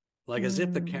Lil, like as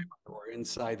if the camera were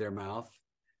inside their mouth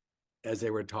as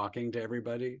they were talking to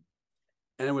everybody.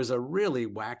 And it was a really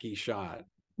wacky shot.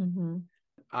 Mm-hmm.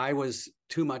 I was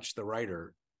too much the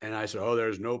writer. And I said,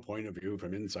 there's no point of view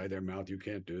from inside their mouth. You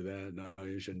can't do that. No,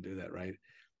 you shouldn't do that, right?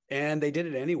 And they did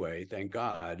it anyway, thank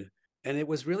God. And it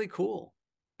was really cool.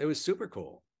 It was super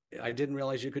cool. I didn't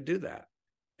realize you could do that.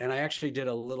 And I actually did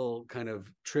a little kind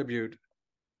of tribute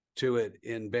to it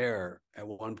in Bear at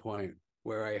one point,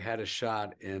 where I had a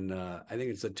shot in, I think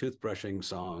it's a toothbrushing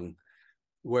song,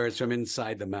 where it's from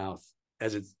inside the mouth,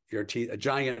 as it's your teeth, a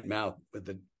giant mouth with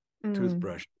the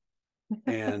toothbrush.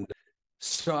 And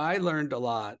so I learned a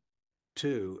lot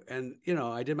too. And,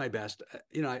 I did my best.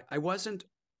 I wasn't,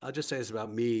 I'll just say this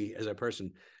about me as a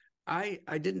person. I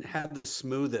didn't have the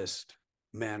smoothest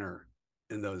manner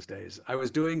in those days. I was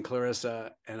doing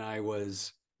Clarissa, and I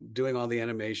was doing all the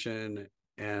animation,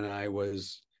 and I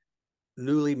was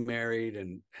newly married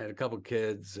and had a couple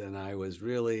kids, and I was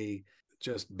really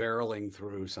just barreling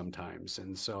through sometimes.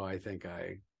 And so I think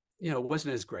I,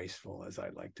 wasn't as graceful as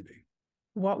I'd like to be.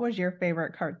 What was your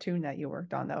favorite cartoon that you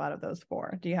worked on, though, out of those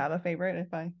 4? Do you have a favorite,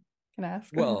 if I can ask?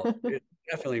 Well,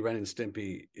 definitely Ren and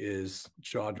Stimpy is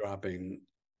jaw-dropping,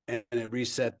 and it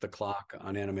reset the clock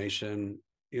on animation.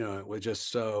 It was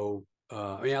just so,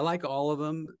 I like all of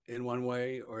them in one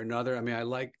way or another. I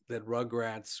like that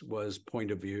Rugrats was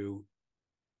point of view.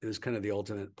 It was kind of the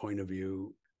ultimate point of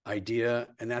view idea.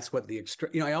 And that's what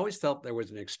I always felt there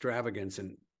was an extravagance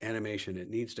in animation. It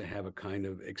needs to have a kind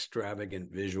of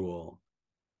extravagant visual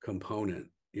component,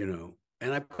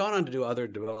 And I've gone on to do other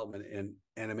development in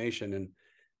animation,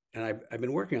 and I've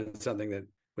been working on something that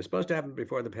was supposed to happen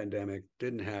before the pandemic,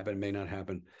 didn't happen, may not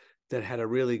happen, that had a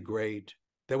really great,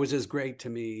 that was as great to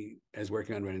me as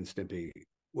working on Ren and Stimpy,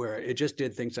 where it just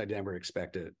did things I never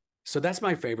expected. So that's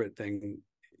my favorite thing,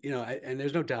 and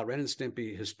there's no doubt Ren and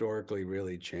Stimpy historically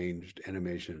really changed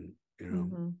animation.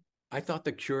 Mm-hmm. I thought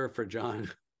the cure for John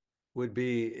would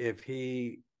be if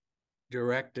he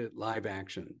directed live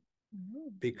action,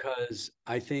 because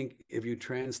I think if you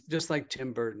just like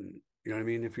Tim Burton, you know what I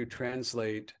mean? If you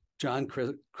translate John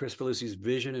Kricfalusi's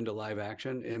vision into live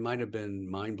action, it might have been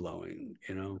mind blowing,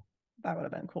 That would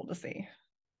have been cool to see.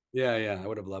 Yeah, I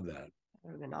would have loved that.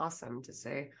 That would have been awesome to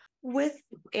see. With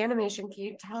animation, can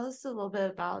you tell us a little bit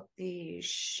about the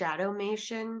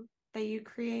shadowmation that you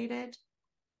created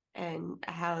and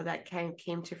how that kind of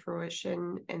came to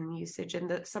fruition and usage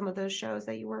in some of those shows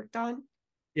that you worked on?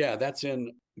 Yeah, that's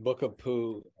in Book of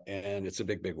Pooh, and It's a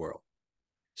Big, Big World.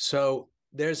 So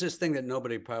there's this thing that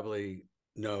nobody probably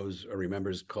knows or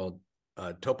remembers called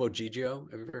Topo Gigio.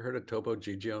 Have you ever heard of Topo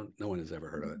Gigio? No one has ever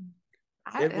heard of it.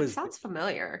 It sounds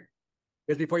familiar.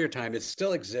 It was before your time. It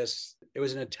still exists. It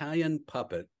was an Italian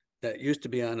puppet that used to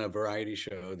be on a variety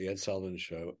show, the Ed Sullivan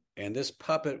Show. And this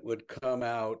puppet would come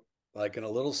out like in a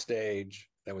little stage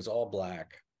that was all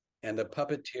black. And the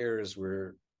puppeteers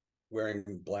were wearing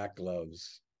black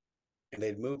gloves. And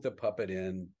they'd move the puppet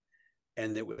in.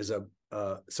 And it was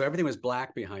so everything was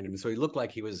black behind him. So he looked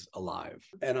like he was alive.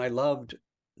 And I loved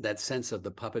that sense of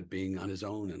the puppet being on his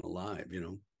own and alive,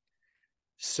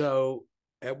 So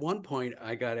at one point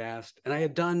I got asked, and I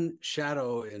had done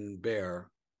Shadow in Bear,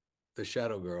 the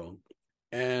Shadow Girl.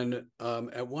 And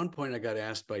at one point I got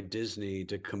asked by Disney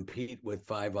to compete with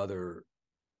 5 other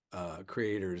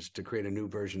creators to create a new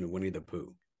version of Winnie the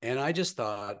Pooh. And I just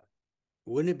thought,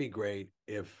 wouldn't it be great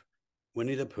if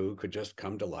Winnie the Pooh could just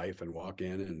come to life and walk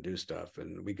in and do stuff,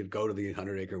 and we could go to the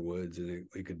 100-acre woods and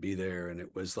we could be there, and it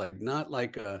was like not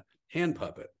like a hand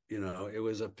puppet, it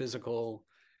was a physical,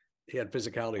 he had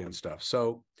physicality and stuff.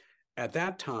 So at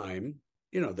that time,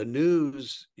 the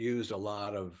news used a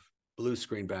lot of blue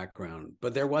screen background,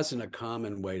 but there wasn't a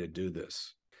common way to do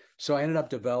this. So I ended up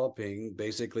developing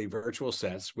basically virtual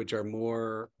sets, which are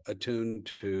more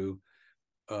attuned to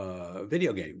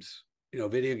video games.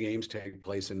 Video games take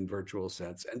place in virtual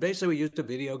sets. And basically we used a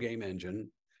video game engine,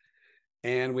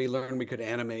 and we learned we could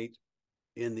animate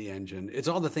in the engine. It's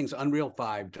all the things Unreal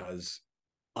 5 does,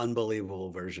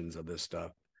 unbelievable versions of this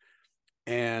stuff.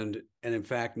 And in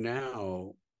fact,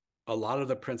 now a lot of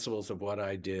the principles of what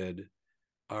I did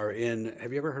are in,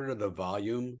 have you ever heard of the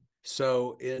volume?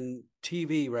 So in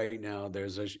TV right now,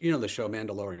 there's the show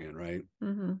Mandalorian, right?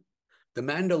 Mm-hmm. The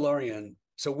Mandalorian.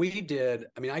 So we did,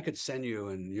 I could send you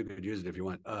and you could use it if you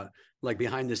want, like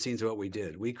behind the scenes of what we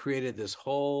did. We created a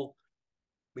whole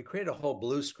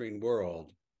blue screen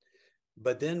world,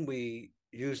 but then we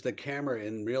used the camera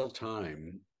in real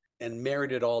time and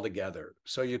married it all together.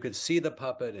 So you could see the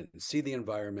puppet and see the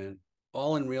environment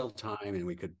all in real time, and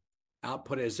we could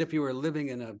output it as if you were living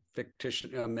in a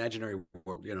fictitious, imaginary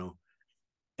world,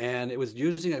 And it was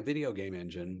using a video game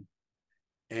engine,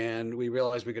 and we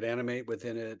realized we could animate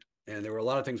within it, and there were a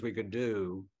lot of things we could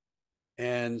do.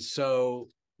 And so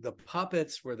the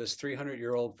puppets were this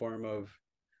 300-year-old form of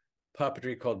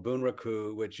puppetry called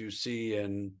bunraku, which you see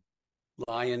in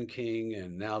Lion King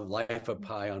and now Life of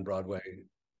Pi on Broadway.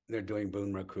 They're doing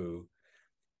bunraku.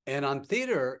 And in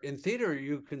theater,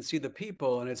 you can see the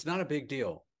people, and it's not a big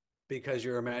deal because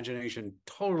your imagination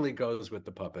totally goes with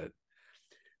the puppet.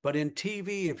 But in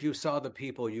TV, if you saw the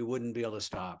people, you wouldn't be able to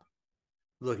stop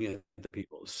looking at the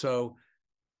people. So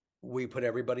we put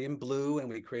everybody in blue, and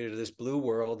we created this blue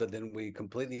world that then we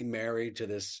completely married to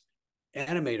this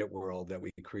animated world that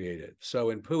we created. So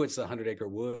in Pooh, it's the 100-acre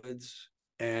woods.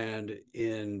 And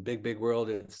in Big, Big World,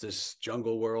 it's this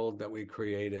jungle world that we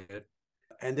created.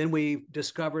 And then we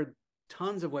discovered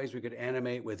tons of ways we could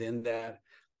animate within that.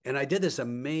 And I did this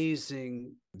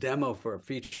amazing demo for a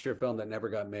feature film that never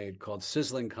got made called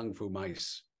Sizzling Kung Fu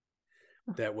Mice.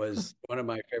 That was one of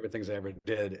my favorite things I ever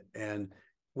did. And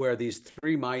where these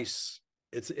 3 mice,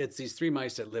 it's these 3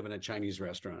 mice that live in a Chinese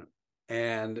restaurant,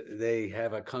 and they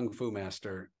have a Kung Fu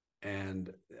master,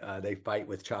 and they fight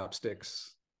with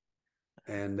chopsticks,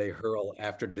 and they hurl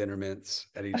after dinner mints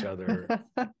at each other.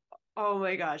 Oh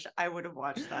my gosh, I would have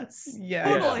watched that.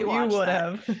 Yeah, totally you would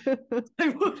have. I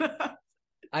would have.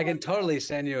 I can totally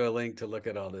send you a link to look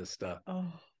at all this stuff.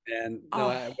 Oh. And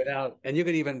and you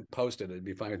could even post it. It'd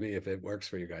be fine with me if it works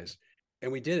for you guys.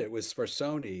 And we did it. It was for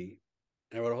Sony.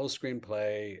 And I wrote a whole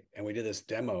screenplay, and we did this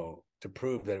demo to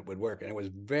prove that it would work. And it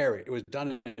was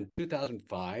done in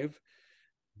 2005,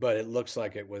 but it looks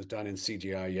like it was done in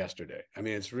CGI yesterday. I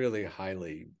mean, it's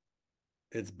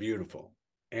beautiful.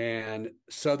 And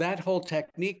so that whole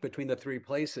technique between the three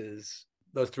places,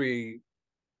 those three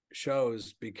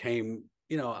shows became,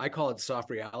 I call it soft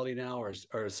reality now, or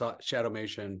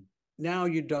shadowmation. Now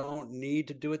you don't need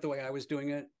to do it the way I was doing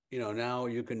it. Now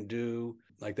you can do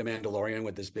like The Mandalorian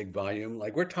with this big volume.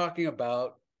 Like we're talking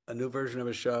about a new version of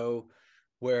a show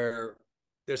where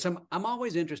I'm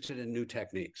always interested in new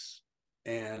techniques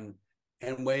and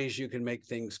ways you can make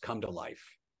things come to life.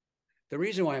 The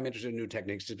reason why I'm interested in new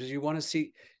techniques is because you want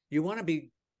to be,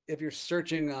 if you're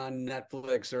searching on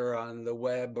Netflix or on the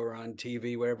web or on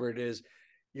TV, wherever it is,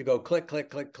 you go click, click,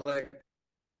 click, click,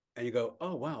 and you go,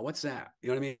 oh, wow, what's that? You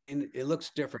know what I mean? It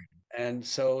looks different. And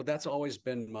so that's always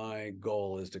been my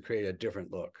goal, is to create a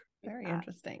different look. Very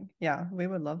interesting. Yeah, we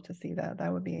would love to see that.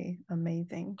 That would be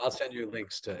amazing. I'll send you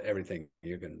links to everything.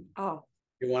 You can, Oh,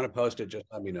 if you want to post it, just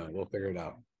let me know. We'll figure it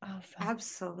out. Awesome.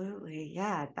 Absolutely.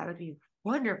 Yeah, that would be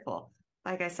wonderful.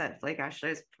 Like I said, like Ashley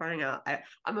was pointing out,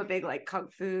 I'm a big like kung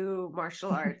fu martial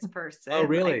arts person. Oh,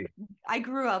 really? I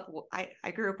grew up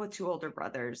with two older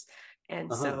brothers,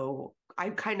 and so I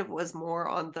kind of was more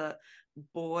on the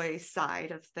boy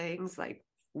side of things, like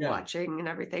watching and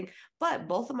everything. But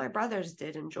both of my brothers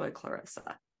did enjoy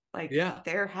Clarissa. Like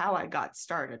they're how I got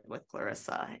started with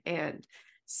Clarissa. And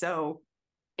so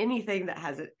anything that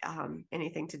has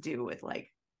anything to do with like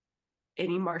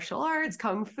any martial arts,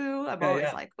 kung fu, I'm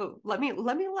always like, oh, let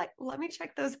me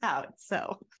check those out.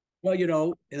 So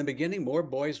well, in the beginning, more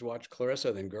boys watched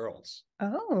Clarissa than girls.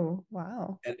 Oh,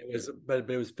 wow. And it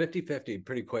was 50-50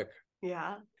 pretty quick.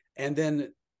 Yeah. And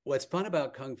then what's fun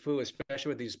about kung fu, especially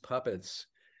with these puppets,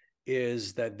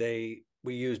 is that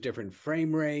we use different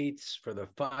frame rates for the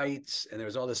fights, and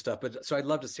there's all this stuff. But so I'd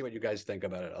love to see what you guys think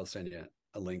about it. I'll send you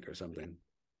a link or something.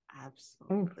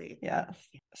 Absolutely. Yes.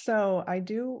 So I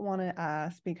do want to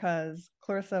ask, because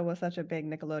Clarissa was such a big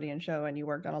Nickelodeon show and you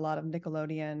worked on a lot of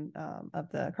Nickelodeon of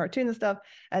the cartoon and stuff,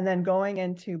 and then going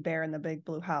into Bear in the Big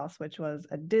Blue House, which was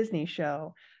a Disney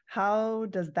show. How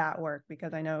does that work?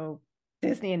 Because I know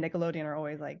Disney and Nickelodeon are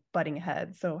always like butting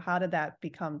heads. So how did that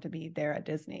become to be there at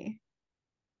Disney?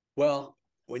 Well,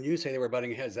 when you say they were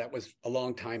butting heads, that was a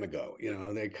long time ago.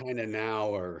 They kind of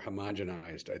now are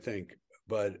homogenized, I think.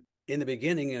 But in the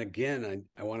beginning, and again,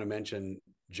 I want to mention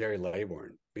Jerry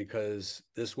Laybourne, because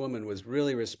this woman was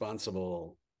really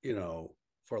responsible,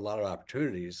 for a lot of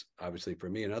opportunities, obviously for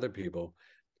me and other people.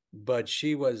 But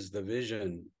she was the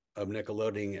vision of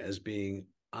Nickelodeon as being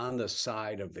on the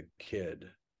side of the kid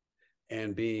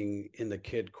and being in the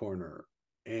kid corner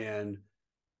and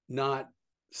not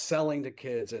selling to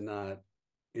kids and not,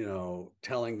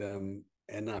 telling them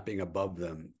and not being above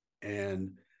them.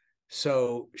 And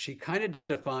so she kind of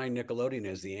defined Nickelodeon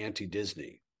as the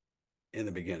anti-Disney in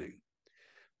the beginning,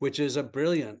 which is a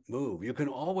brilliant move. You can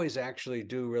always actually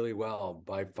do really well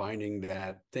by finding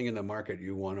that thing in the market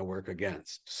you want to work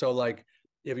against. So like,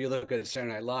 if you look at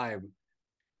Saturday Night Live,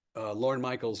 Lorne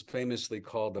Michaels famously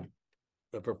called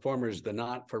the performers the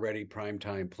not for ready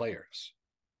primetime players.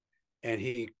 And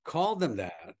he called them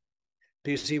that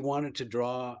because he wanted to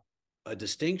draw a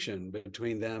distinction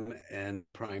between them and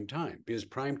prime time, because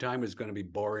prime time is going to be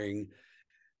boring,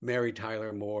 Mary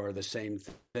Tyler Moore, the same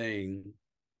thing.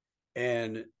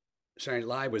 And Saturday Night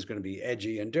Live was going to be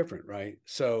edgy and different, right?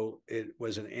 So it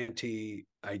was an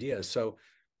anti-idea. So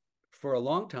for a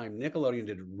long time, Nickelodeon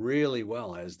did really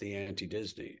well as the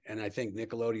anti-Disney. And I think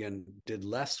Nickelodeon did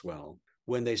less well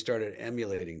when they started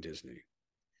emulating Disney.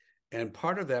 And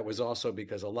part of that was also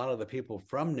because a lot of the people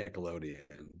from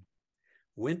Nickelodeon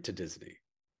went to Disney,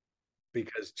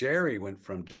 because Jerry went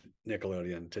from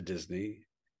Nickelodeon to Disney,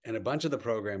 and a bunch of the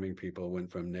programming people went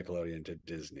from Nickelodeon to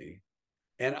Disney.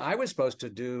 And I was supposed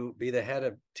to be the head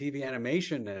of TV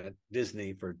animation at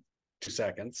Disney for 2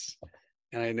 seconds.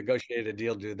 And I negotiated a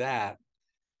deal to do that.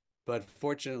 But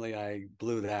fortunately, I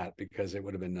blew that because it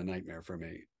would have been a nightmare for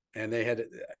me. And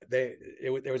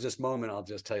there was this moment, I'll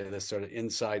just tell you this sort of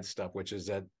inside stuff, which is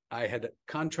that I had a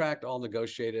contract all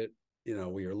negotiated.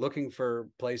 We were looking for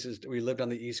places. We lived on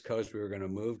the East Coast. We were going to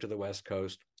move to the West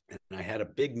Coast. And I had a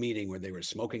big meeting where they were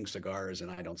smoking cigars, and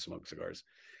I don't smoke cigars.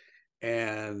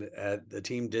 And at the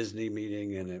Team Disney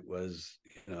meeting, and it was,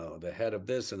 the head of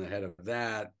this and the head of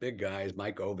that, big guys,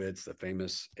 Mike Ovitz, the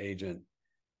famous agent.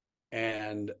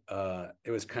 And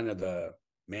it was kind of the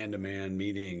man-to-man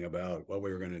meeting about what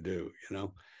we were going to do,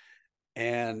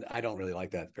 and I don't really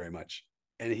like that very much.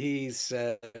 And he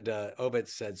said, Ovitz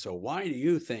said, so why do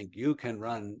you think you can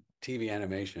run TV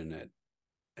animation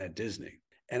at Disney?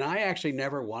 And I actually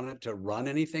never wanted to run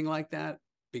anything like that,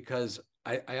 because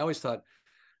I always thought,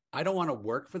 I don't want to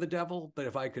work for the devil, but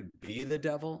if I could be the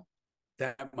devil,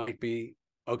 that might be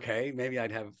okay. Maybe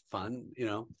I'd have fun, you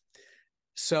know.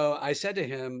 So I said to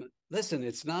him, listen,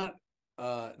 it's not,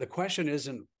 the question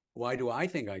isn't, why do I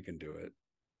think I can do it?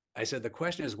 I said, the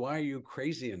question is, why are you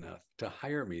crazy enough to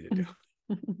hire me to do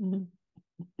it?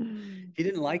 He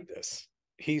didn't like this.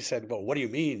 He said, well, what do you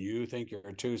mean? You think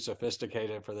you're too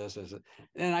sophisticated for this?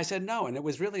 And I said, no. And it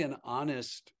was really an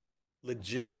honest,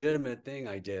 legitimate thing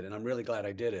I did. And I'm really glad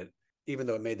I did it, even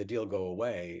though it made the deal go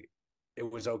away. It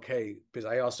was okay because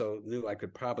I also knew I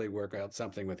could probably work out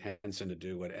something with Henson to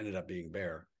do what ended up being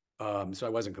Bear. So I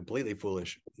wasn't completely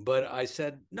foolish, but I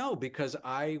said no because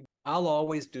I'll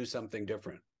always do something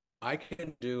different. I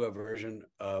can do a version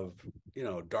of, you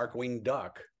know, Darkwing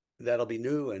Duck that'll be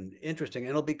new and interesting and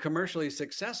it'll be commercially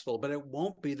successful, but it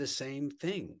won't be the same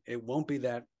thing. It won't be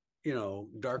that, you know,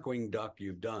 Darkwing Duck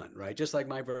you've done, right? Just like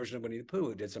my version of Winnie the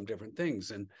Pooh did some different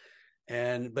things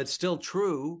but still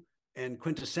true and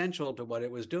quintessential to what it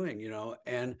was doing, you know.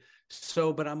 And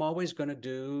so, but I'm always going to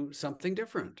do something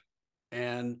different.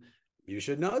 And you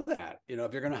should know that, you know,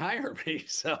 if you're going to hire me.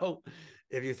 So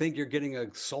if you think you're getting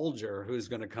a soldier who's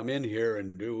going to come in here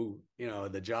and do, you know,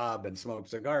 the job and smoke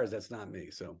cigars, that's not me.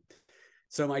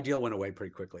 So my deal went away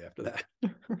pretty quickly after that.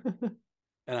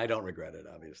 And I don't regret it,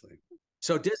 obviously.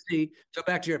 So Disney, so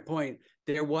back to your point,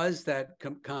 there was that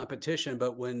competition,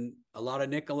 but when a lot of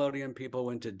Nickelodeon people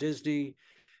went to Disney,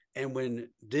 and when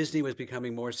Disney was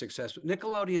becoming more successful,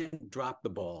 Nickelodeon dropped the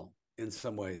ball in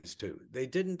some ways too. They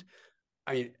didn't,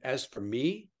 I mean, as for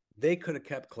me, they could have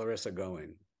kept Clarissa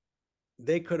going.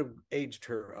 They could have aged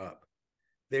her up.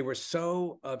 They were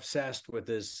so obsessed with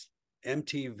this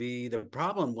MTV. The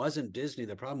problem wasn't Disney.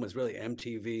 The problem was really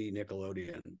MTV,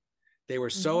 Nickelodeon. They were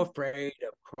so afraid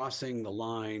of crossing the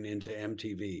line into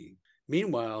MTV.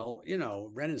 Meanwhile, you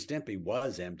know, Ren and Stimpy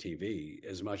was MTV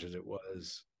as much as it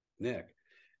was Nick.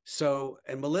 So,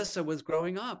 and Melissa was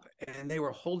growing up and they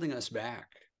were holding us back.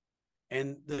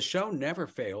 And the show never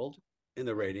failed in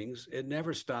the ratings. It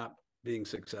never stopped being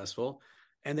successful.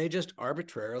 And they just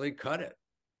arbitrarily cut it.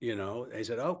 You know, they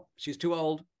said, oh, she's too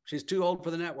old. She's too old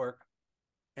for the network.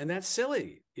 And that's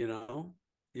silly. You know,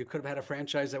 you could have had a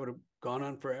franchise that would have gone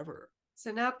on forever.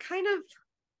 So now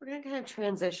we're going to kind of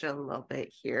transition a little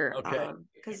bit here. Okay.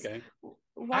 Because okay.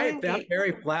 I'm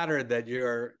very flattered that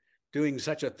you're doing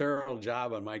such a thorough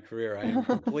job on my career. I am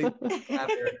completely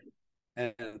flattered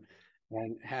and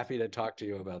happy to talk to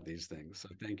you about these things. So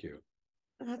thank you.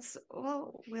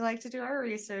 We like to do our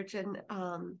research and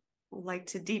like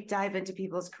to deep dive into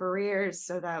people's careers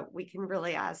so that we can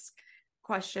really ask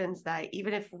questions that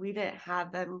even if we didn't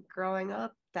have them growing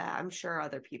up, that I'm sure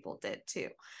other people did too.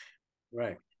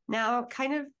 Right. Now,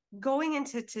 kind of going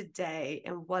into today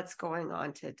and what's going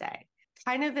on today.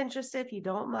 Kind of interested, if you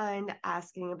don't mind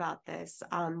asking about this,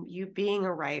 you being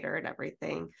a writer and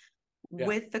everything,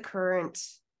 with the current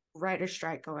writer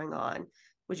strike going on,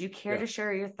 would you care to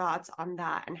share your thoughts on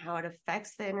that and how it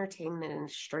affects the entertainment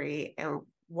industry and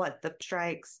what the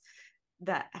strikes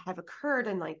that have occurred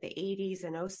in like the 80s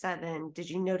and 07, did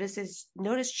you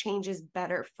notice changes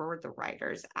better for the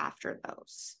writers after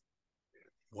those?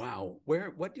 Wow.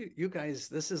 What do you guys,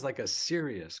 this is like a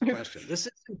serious question. This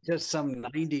isn't just some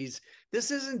 90s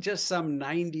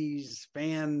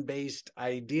fan-based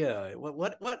idea.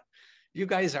 What you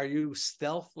guys, are you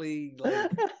stealthily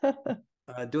like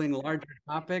doing larger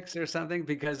topics or something?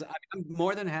 Because I'm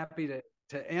more than happy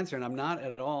to answer, and I'm not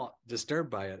at all disturbed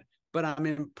by it, but I'm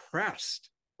impressed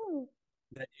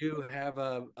that you have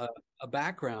a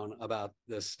background about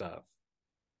this stuff.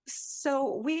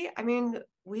 So we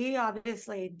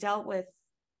obviously dealt with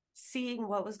seeing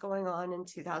what was going on in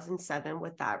 2007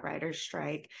 with that writer's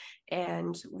strike.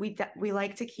 And we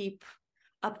like to keep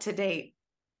up to date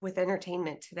with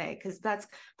entertainment today, because that's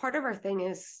part of our thing,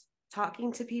 is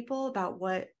talking to people about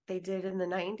what they did in the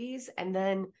 90s and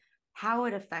then how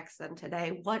it affects them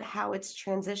today, how it's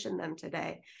transitioned them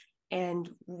today. And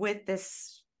with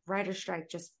this writer's strike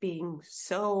just being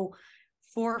so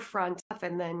forefront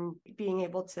and then being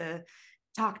able to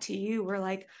talk to you, we're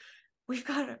like, we've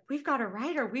got a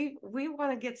writer. We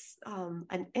want to get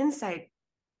an insight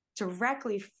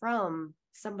directly from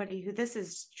somebody who this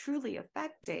is truly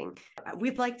affecting.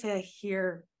 We'd like to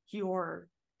hear your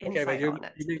insight on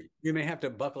it. You may have to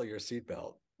buckle your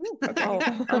seatbelt. Okay,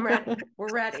 I'm ready.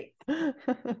 We're ready.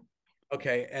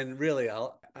 Okay, and really, I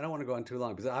don't want to go on too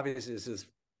long because obviously this is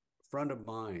front of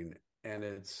mind and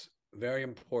it's very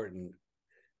important.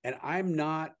 And I'm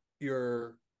not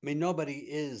nobody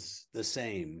is the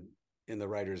same in the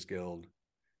Writers Guild,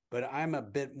 but I'm a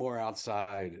bit more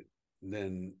outside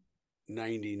than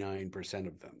 99%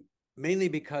 of them. mainly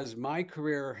because my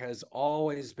career has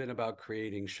always been about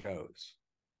creating shows.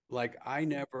 Like I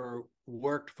never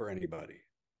worked for anybody.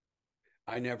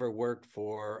 I never worked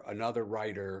for another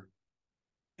writer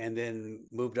and then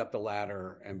moved up the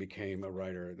ladder and became a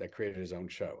writer that created his own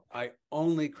show. I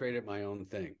only created my own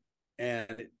thing.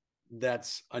 And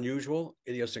that's unusual,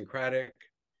 idiosyncratic.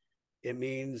 It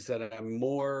means that I'm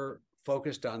more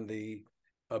focused on the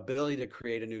ability to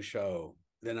create a new show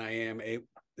than I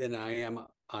am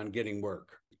on getting work.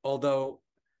 Although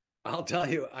I'll tell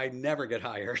you, I never get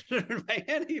hired by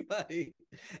anybody.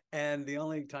 And the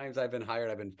only times I've been hired,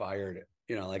 I've been fired,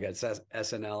 like at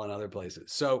SNL and other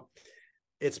places. So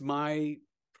it's my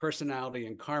personality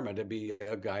and karma to be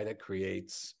a guy that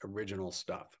creates original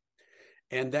stuff.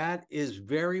 And that is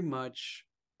very much,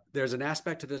 there's an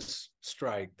aspect to this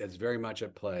strike that's very much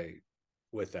at play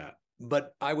with that.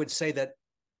 But I would say that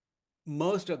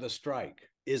most of the strike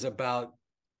is about,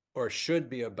 or should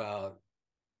be about,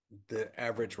 the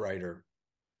average writer,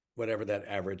 whatever that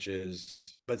average is,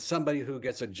 but somebody who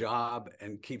gets a job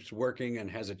and keeps working and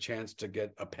has a chance to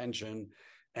get a pension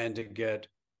and to get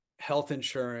health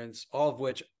insurance, all of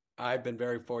which I've been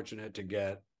very fortunate to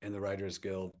get in the Writers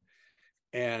Guild,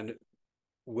 and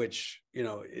which,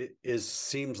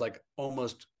 seems like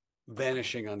almost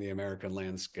vanishing on the American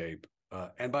landscape.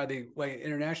 And by the way,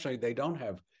 internationally, they don't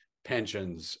have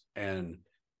pensions and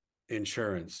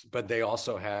insurance, but they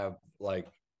also have, like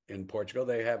in Portugal,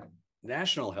 they have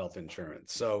national health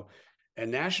insurance. So,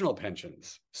 and national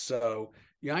pensions. So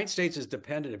the United States is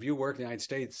dependent. If you work in the United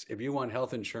States, if you want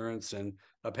health insurance and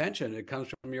a pension, it comes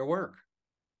from your work,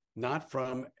 not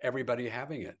from everybody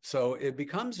having it. So it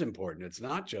becomes important. It's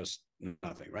not just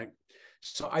nothing, right?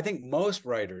 So I think most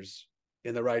writers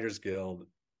in the Writers Guild,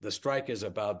 the strike is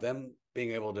about them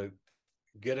being able to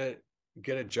get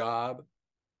a job,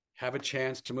 have a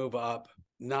chance to move up,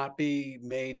 not be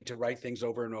made to write things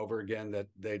over and over again that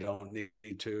they don't need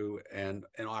to, and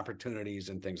opportunities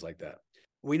and things like that.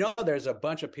 We know there's a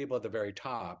bunch of people at the very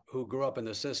top who grew up in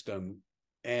the system,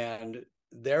 and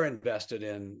they're invested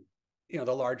in,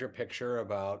 the larger picture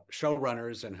about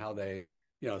showrunners and how they,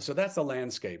 so that's the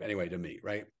landscape anyway to me,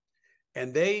 right?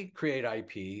 And they create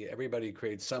IP. Everybody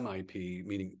creates some IP,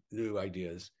 meaning new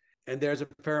ideas, and there's a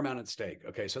fair amount at stake.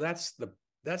 Okay, so that's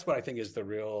what I think is the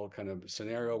real kind of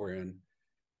scenario we're in.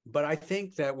 But I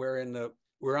think that we're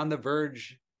on the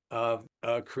verge of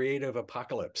a creative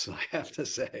apocalypse, I have to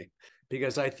say,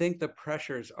 because I think the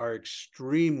pressures are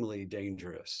extremely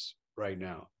dangerous right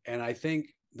now. And I think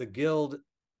the Guild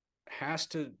has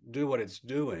to do what it's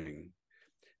doing,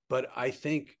 but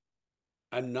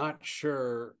I'm not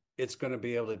sure it's going to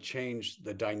be able to change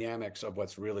the dynamics of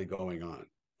what's really going on.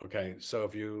 Okay, so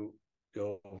if you'll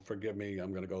forgive me, I'm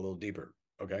going to go a little deeper.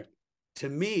 Okay, to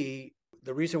me,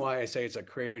 the reason why I say it's a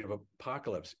creative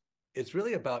apocalypse, it's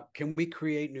really about, can we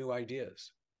create new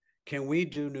ideas? Can we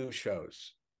do new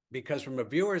shows? Because from a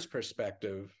viewer's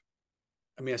perspective,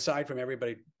 I mean, aside from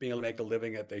everybody being able to make a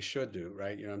living that they should do,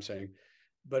 right? You know what I'm saying?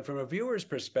 But from a viewer's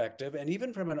perspective, and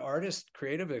even from an artist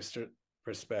creative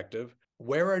perspective,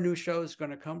 where are new shows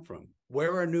going to come from?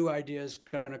 Where are new ideas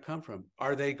going to come from?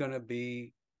 Are they going to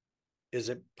be, is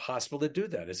it possible to do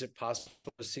that? Is it possible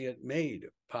to see it made?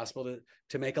 Possible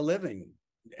to make a living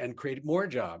and create more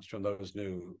jobs from those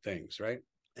new things, right?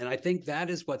 And I think that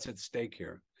is what's at stake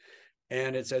here.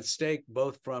 And it's at stake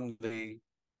both from the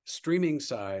streaming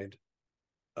side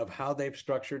of how they've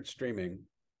structured streaming,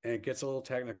 and it gets a little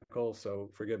technical, so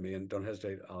forgive me and don't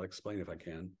hesitate. I'll explain if I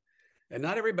can. And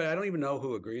not everybody, I don't even know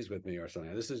who agrees with me or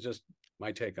something. This is just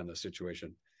my take on the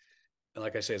situation. And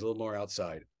like I say, it's a little more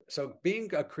outside. So being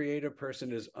a creative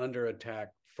person is under attack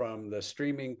from the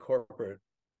streaming corporate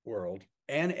world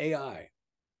and AI.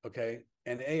 Okay.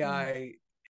 And AI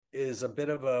is a bit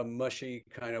of a mushy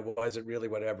kind of, was it really,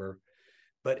 whatever.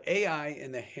 But AI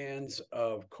in the hands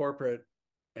of corporate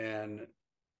and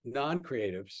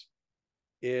non-creatives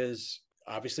is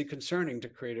obviously concerning to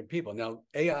creative people. Now,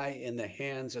 AI in the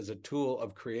hands as a tool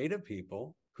of creative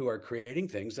people who are creating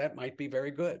things, that might be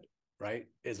very good, right?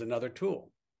 Is another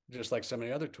tool, just like so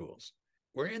many other tools.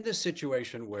 We're in this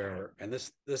situation where, and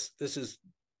this is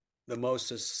the most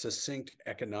succinct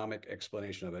economic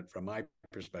explanation of it from my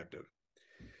perspective.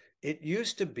 It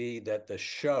used to be that the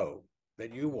show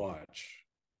that you watch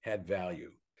had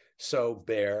value. So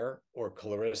Bear or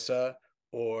Clarissa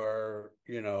or,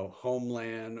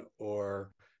 Homeland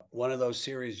or one of those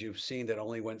series you've seen that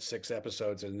only went 6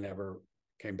 episodes and never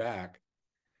came back,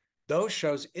 those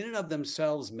shows in and of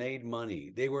themselves made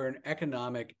money. They were an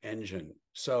economic engine.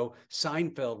 So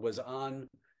Seinfeld was on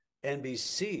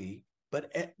NBC,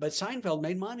 but Seinfeld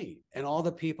made money, and all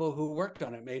the people who worked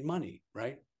on it made money,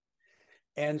 right?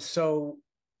 And so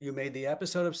you made the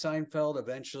episode of Seinfeld.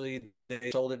 Eventually,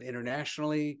 they sold it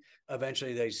internationally.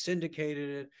 Eventually, they syndicated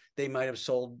it. They might have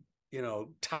sold,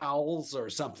 towels or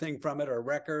something from it, or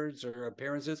records or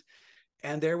appearances.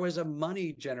 And there was a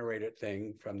money generated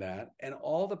thing from that. And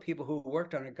all the people who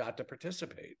worked on it got to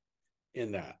participate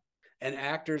in that. And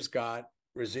actors got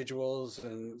residuals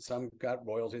and some got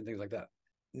royalty and things like that.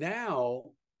 Now,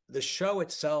 the show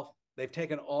itself, they've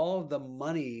taken all of the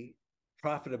money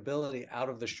profitability out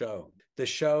of the show. The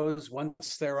shows,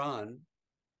 once they're on,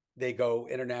 they go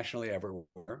internationally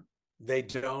everywhere. They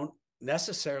don't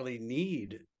necessarily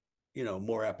need,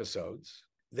 more episodes.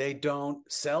 They don't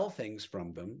sell things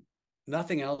from them.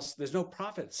 Nothing else. There's no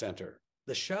profit center.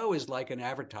 The show is like an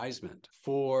advertisement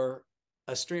for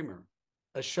a streamer.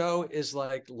 A show is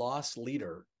like loss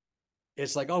leader.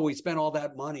 It's like, oh, we spent all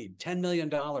that money, $10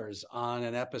 million on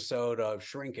an episode of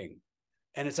Shrinking.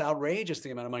 And it's outrageous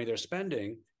the amount of money they're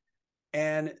spending.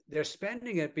 And they're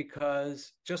spending it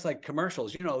because, just like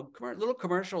commercials, little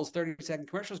commercials, 30-second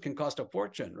commercials can cost a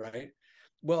fortune, right?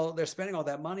 Well, they're spending all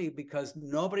that money because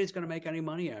nobody's going to make any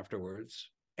money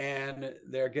afterwards. And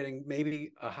they're getting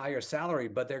maybe a higher salary,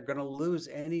 but they're going to lose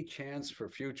any chance for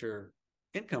future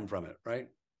income from it, right?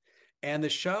 And the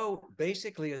show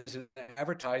basically is an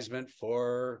advertisement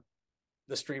for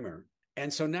the streamer.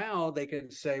 And so now they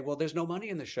can say, well, there's no money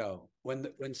in the show. When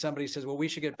somebody says, well, we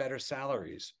should get better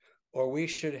salaries, or we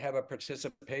should have a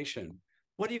participation.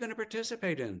 What are you going to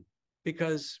participate in?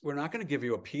 Because we're not going to give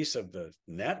you a piece of the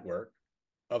network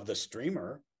of the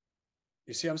streamer.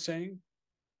 You see what I'm saying?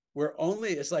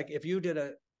 It's like if you did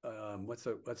a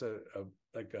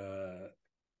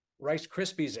Rice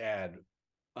Krispies ad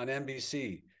on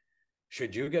NBC.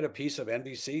 Should you get a piece of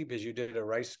NBC because you did a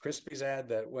Rice Krispies ad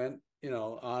that went,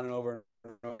 on and over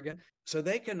again? So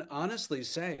they can honestly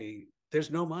say there's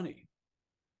no money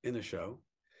in the show.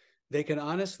 They can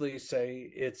honestly say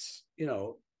it's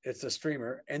a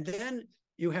streamer. And then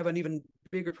you have an even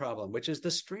bigger problem, which is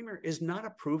the streamer is not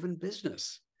a proven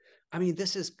business. I mean,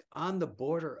 this is on the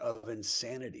border of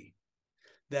insanity,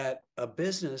 that a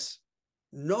business,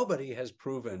 nobody has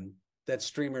proven that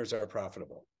streamers are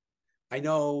profitable. I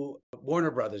know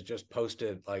Warner Brothers just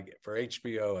posted, like, for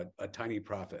HBO, a tiny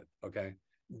profit, okay?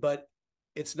 But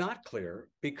it's not clear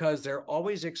because they're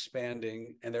always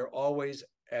expanding and they're always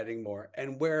adding more.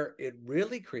 And where it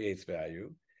really creates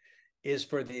value is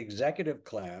for the executive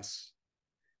class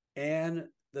and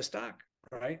the stock,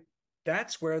 right?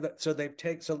 That's where so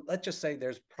let's just say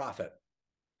there's profit.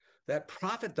 That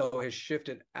profit, though, has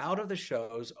shifted out of the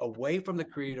shows, away from the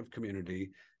creative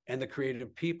community and the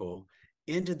creative people,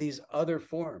 into these other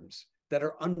forms that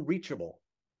are unreachable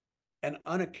and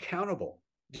unaccountable.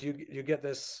 Do you get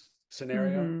this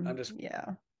scenario? Mm-hmm.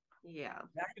 Yeah.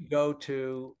 That could go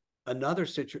to another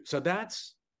situation. So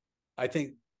that's, I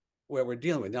think, where we're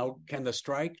dealing with. Now, can the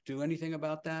strike do anything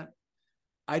about that?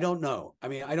 I don't know. I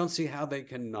mean, I don't see how they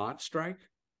can not strike.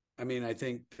 I mean, I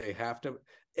think they have to.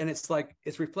 And it's like,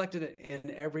 it's reflected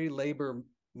in every labor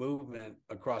movement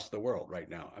across the world right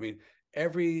now. I mean,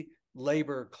 every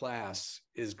labor class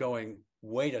is going,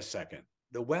 wait a second.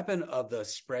 The weapon of the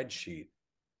spreadsheet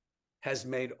has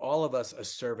made all of us a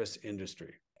service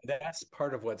industry. That's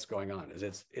part of what's going on,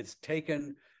 is it's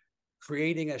taken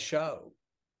creating a show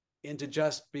into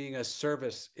just being a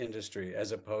service industry,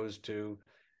 as opposed to,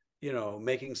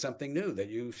 making something new that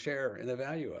you share in the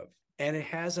value of. And it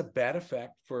has a bad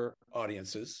effect for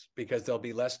audiences because there'll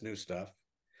be less new stuff.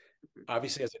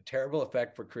 Obviously, it has a terrible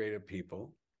effect for creative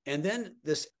people. And then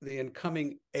the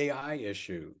incoming AI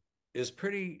issue is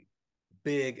pretty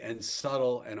big and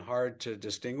subtle and hard to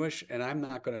distinguish. And I'm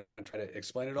not going to try to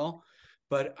explain it all,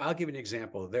 but I'll give you an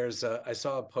example. I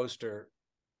saw a poster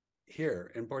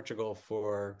here in Portugal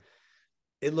for,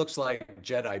 it looks like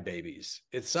Jedi Babies.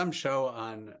 It's some show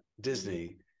on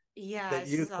Disney. Yeah, I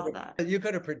saw that. You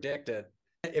could have predicted.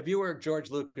 If you were George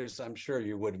Lucas, I'm sure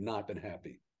you would have not been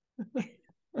happy.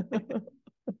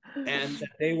 And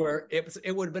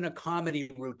it would have been a comedy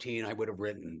routine I would have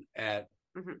written at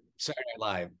Saturday Night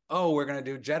Live. Oh, we're going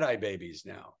to do Jedi Babies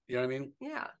now. You know what I mean?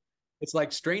 Yeah. It's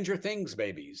like Stranger Things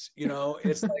babies.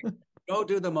 It's like, go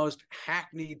do the most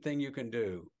hackneyed thing you can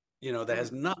do, that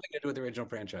has nothing to do with the original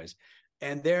franchise.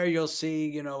 And there you'll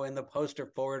see, in the poster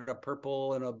forward, a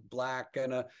purple and a black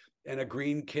and a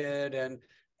green kid. And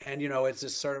it's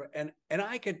this sort of, and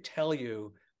I could tell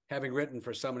you, having written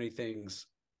for so many things,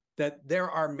 that there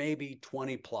are maybe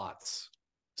 20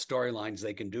 storylines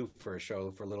they can do for a show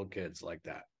for little kids like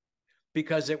that,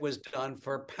 because it was done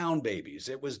for Pound Babies.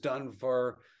 It was done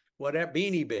for whatever,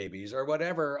 Beanie Babies, or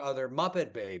whatever other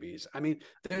Muppet Babies. I mean,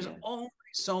 there's only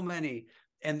so many.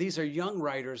 And these are young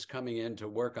writers coming in to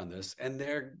work on this, and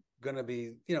they're going to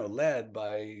be, led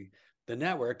by the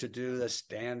network to do the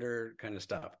standard kind of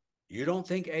stuff. You don't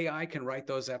think AI can write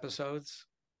those episodes?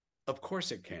 Of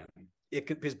course it can. It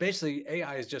could, because basically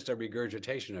AI is just a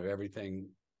regurgitation of everything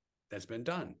that's been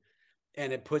done.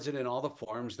 And it puts it in all the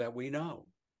forms that we know.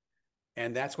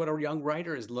 And that's what a young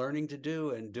writer is learning to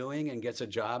do and doing and gets a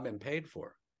job and paid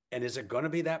for. And is it going to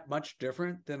be that much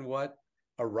different than what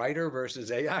a writer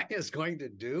versus AI is going to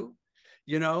do?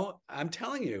 I'm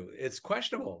telling you, it's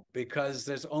questionable because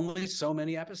there's only so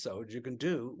many episodes you can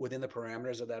do within the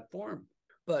parameters of that form.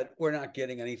 But we're not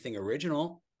getting anything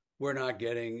original. We're not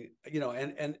getting,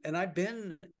 and I've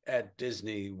been at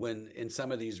Disney when in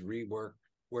some of these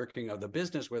working of the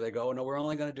business where they go, no, we're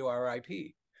only going to do our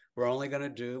IP. We're only going to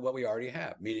do what we already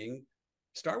have, meaning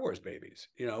Star Wars babies.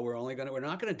 We're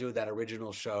not going to do that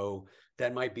original show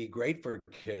that might be great for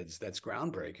kids. That's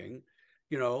groundbreaking.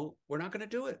 We're not going to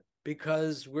do it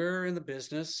because we're in the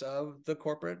business of the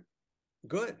corporate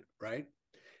good, right?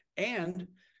 And,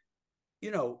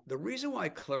 the reason why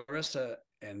Clarissa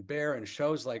and Bear and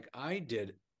shows like I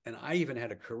did, and I even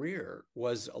had a career,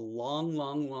 was a long,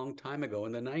 long, long time ago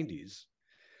in the 90s.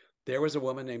 There was a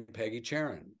woman named Peggy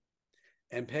Charon.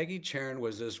 And Peggy Charon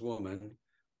was this woman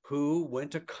who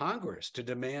went to Congress to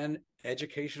demand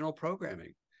educational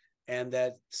programming and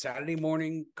that Saturday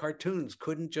morning cartoons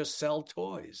couldn't just sell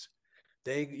toys.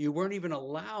 You weren't even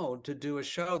allowed to do a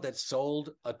show that sold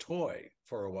a toy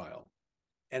for a while.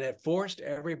 And it forced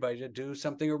everybody to do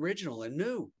something original and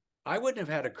new. I wouldn't have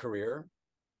had a career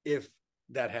if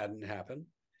that hadn't happened.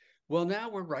 Well, now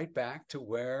we're right back to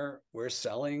where we're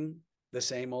selling the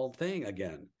same old thing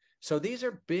again. So these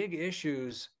are big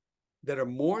issues that are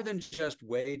more than just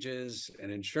wages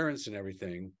and insurance and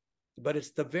everything, but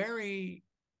it's the very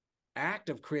act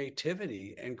of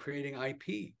creativity and creating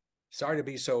IP. Sorry to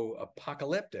be so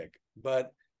apocalyptic,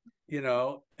 but,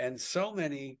 and so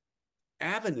many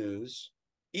avenues,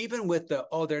 even with there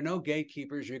are no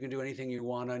gatekeepers. You can do anything you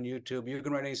want on YouTube. You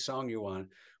can write any song you want.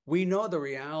 We know the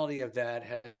reality of that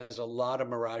has a lot of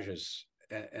mirages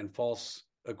and false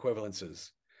equivalences.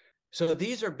 So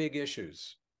these are big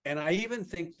issues. And I even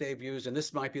think they've used, and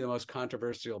this might be the most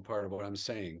controversial part of what I'm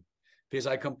saying, because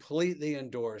I completely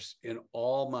endorse in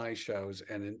all my shows.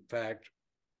 And in fact,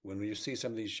 when you see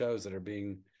some of these shows that are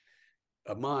being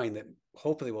of mine that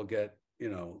hopefully will get,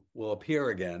 will appear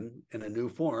again in a new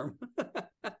form,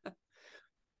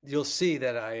 you'll see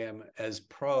that I am as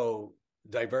pro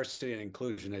diversity and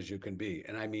inclusion as you can be.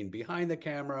 And I mean, behind the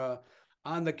camera,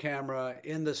 on the camera,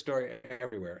 in the story,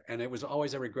 everywhere. And it was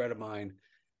always a regret of mine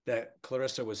that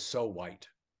Clarissa was so white,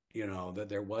 that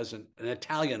there wasn't, an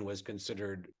Italian was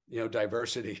considered,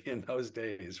 diversity in those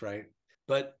days, right?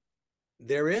 But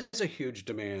there is a huge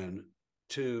demand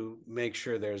to make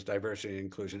sure there's diversity and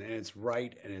inclusion, and it's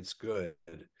right and it's good.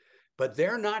 But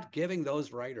they're not giving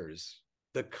those writers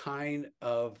the kind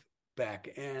of back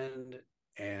end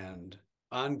and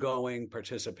ongoing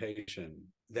participation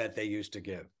that they used to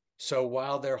give. So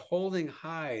while they're holding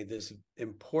high this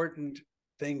important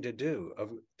thing to do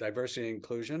of diversity and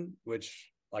inclusion,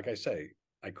 which, like I say,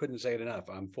 I couldn't say it enough,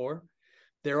 I'm for,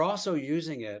 they're also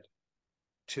using it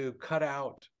to cut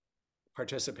out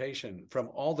participation from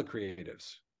all the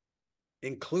creatives,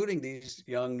 including these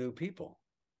young new people.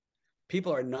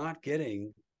 People are not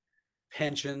getting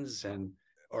pensions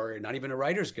or not even a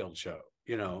Writers Guild show,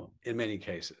 in many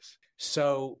cases.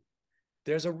 So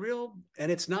there's a real,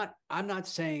 and I'm not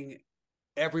saying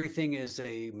everything is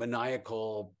a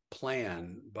maniacal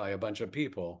plan by a bunch of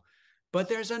people, but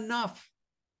there's enough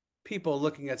people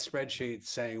looking at spreadsheets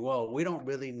saying, well, we don't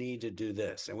really need to do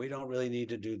this and we don't really need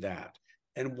to do that.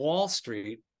 And Wall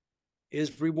Street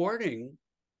is rewarding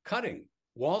cutting.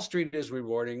 Wall Street is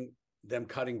rewarding them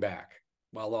cutting back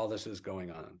while all this is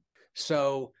going on.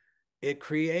 So it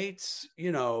creates,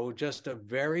 just a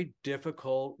very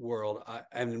difficult world,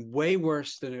 and way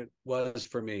worse than it was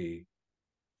for me,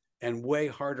 and way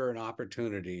harder an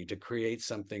opportunity to create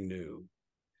something new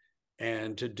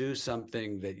and to do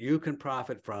something that you can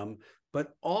profit from,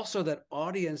 but also that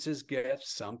audiences get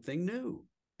something new.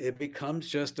 It becomes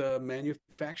just a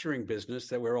manufacturing business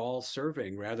that we're all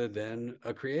serving rather than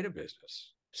a creative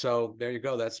business. So there you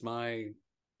go.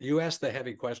 You asked the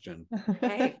heavy question.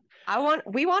 Hey,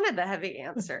 we wanted the heavy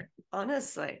answer,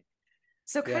 honestly.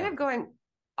 So kind of going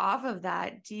off of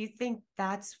that, do you think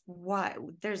that's what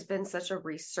there's been such a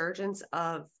resurgence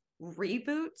of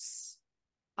reboots?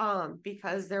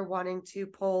 Because they're wanting to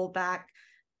pull back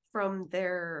from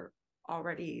their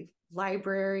already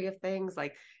library of things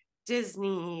like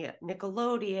Disney,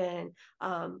 Nickelodeon,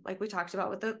 like we talked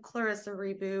about with the Clarissa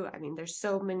reboot. I mean, there's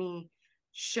so many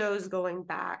shows going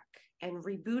back and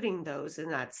rebooting those, and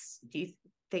do you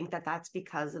think that that's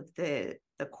because of the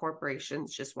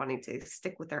corporations just wanting to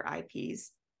stick with their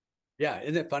IPs? Yeah,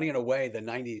 isn't it funny, in a way, the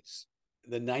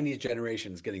 90s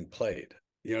generation is getting played.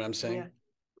 You know what I'm saying?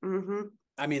 Yeah. Mm-hmm.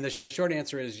 I mean, the short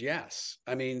answer is yes.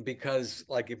 I mean, because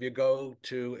like if you go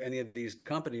to any of these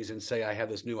companies and say, I have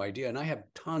this new idea, and I have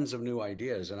tons of new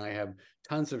ideas, and I have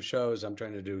tons of shows I'm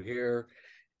trying to do here,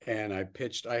 and I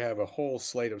have a whole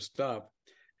slate of stuff,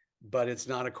 but it's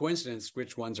not a coincidence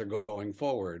which ones are going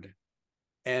forward.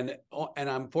 And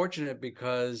I'm fortunate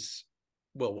because,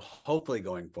 well, hopefully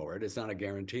going forward, it's not a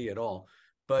guarantee at all,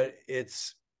 but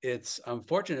I'm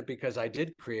fortunate because I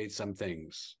did create some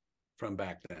things from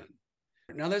back then.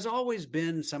 Now, there's always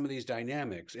been some of these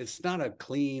dynamics. It's not a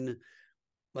clean,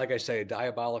 like I say, a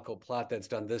diabolical plot that's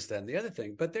done this, that, and the other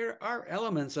thing, but there are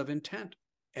elements of intent.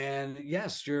 And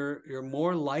yes, you're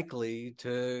more likely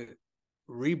to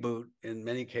reboot in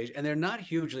many cases, and they're not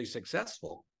hugely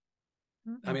successful.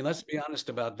 I mean, let's be honest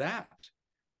about that.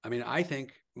 I mean, I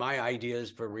think my ideas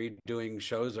for redoing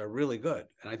shows are really good,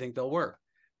 and I think they'll work.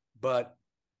 But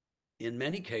in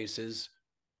many cases,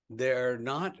 they're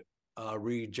not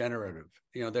regenerative.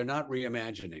 You know, they're not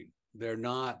reimagining.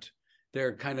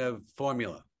 They're kind of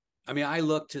formula. I mean, I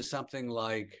look to something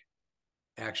like,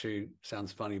 actually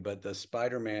sounds funny, but the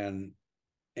Spider-Man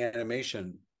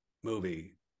animation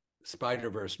movie,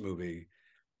 Spider-Verse movie,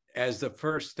 as the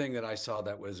first thing that I saw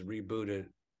that was rebooted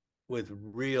with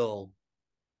real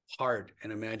heart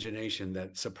and imagination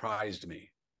that surprised me,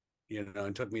 you know,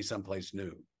 and took me someplace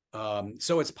new.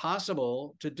 So it's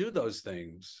possible to do those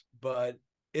things, but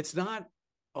it's not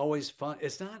always fun.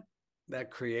 It's not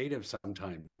that creative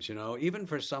sometimes, you know, even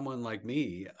for someone like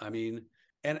me. I mean,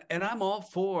 and I'm all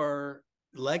for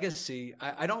legacy.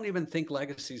 I don't even think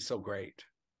legacy is so great.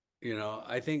 You know,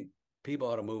 I think people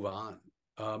ought to move on.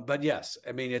 But yes,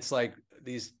 I mean, it's like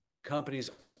these companies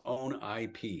own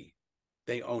IP.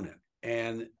 They own it.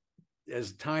 And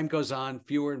as time goes on,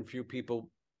 fewer and fewer people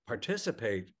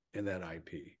participate in that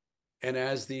IP. And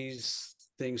as these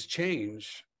things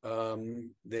change,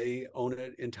 they own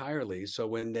it entirely. So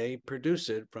when they produce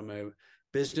it from a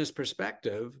business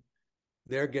perspective,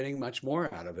 they're getting much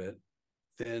more out of it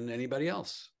than anybody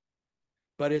else.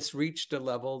 But it's reached a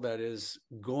level that is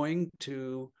going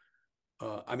to,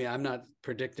 I mean, I'm not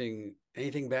predicting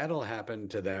anything bad will happen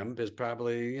to them, because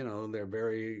probably, you know, they're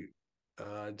very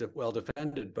well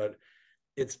defended, but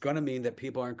it's going to mean that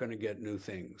people aren't going to get new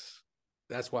things.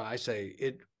 That's why I say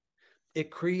it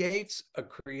creates a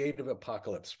creative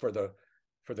apocalypse for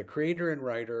the creator and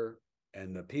writer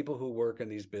and the people who work in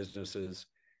these businesses,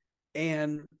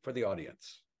 and for the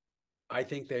audience. I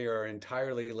think they are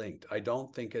entirely linked. I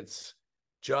don't think it's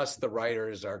just the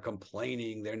writers are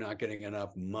complaining they're not getting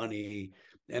enough money,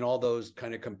 and all those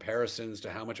kind of comparisons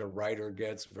to how much a writer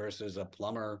gets versus a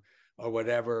plumber or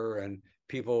whatever, and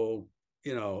people,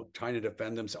 you know, trying to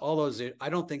defend themselves. All those, I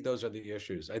don't think those are the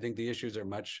issues. I think the issues are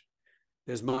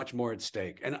there's much more at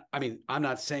stake. And I mean, I'm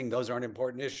not saying those aren't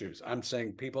important issues. I'm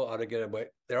saying people ought to get away.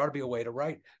 There ought to be a way to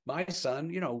write. My son,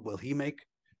 you know, will he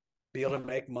be able to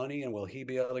make money, and will he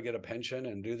be able to get a pension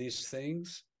and do these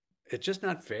things? It's just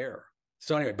not fair.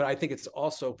 So anyway, but I think it's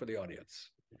also for the audience.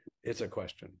 It's a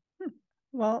question.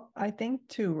 Well, I think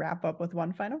to wrap up with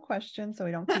one final question, so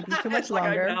we don't keep you too much like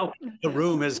longer. I know the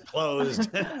room is closed.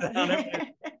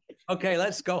 Okay,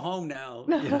 let's go home now.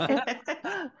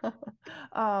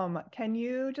 Can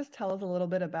you just tell us a little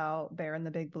bit about Bear in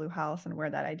the Big Blue House and where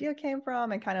that idea came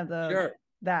from, and kind of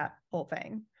that whole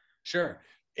thing? Sure.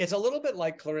 It's a little bit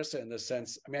like Clarissa in the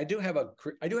sense, I mean, I do have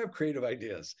creative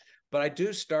ideas, but I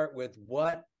do start with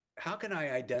how can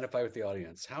I identify with the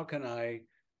audience? How can I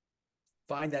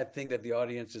find that thing that the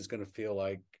audience is going to feel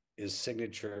like is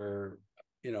signature,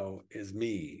 you know, is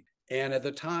me? And at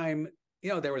the time, you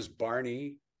know, there was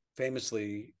Barney,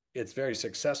 famously. It's very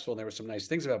successful, and there were some nice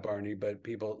things about Barney, but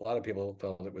a lot of people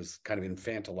felt it was kind of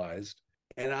infantilized.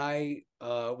 And I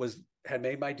had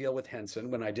made my deal with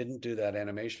Henson. When I didn't do that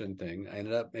animation thing, I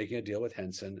ended up making a deal with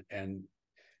Henson, and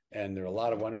there are a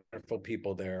lot of wonderful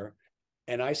people there.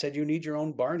 And I said, you need your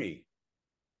own Barney.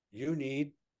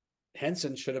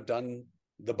 Henson should have done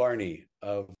the Barney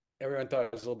of, everyone thought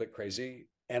it was a little bit crazy.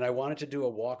 And I wanted to do a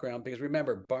walk around, because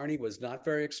remember, Barney was not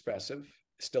very expressive,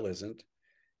 still isn't.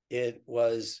 It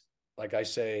was, like I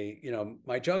say, you know,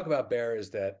 my joke about Bear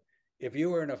is that if you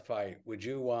were in a fight, would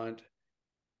you want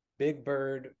Big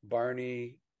Bird,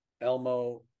 Barney,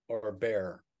 Elmo, or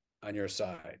Bear on your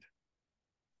side?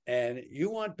 And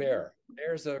you want Bear.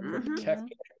 Bear's a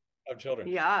protector of children.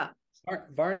 Yeah.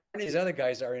 Barney's other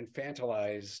guys are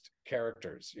infantilized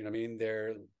characters. You know what I mean?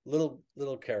 They're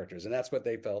little characters, and that's what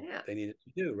they felt they needed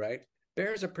to do, right?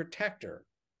 Bear's a protector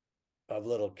of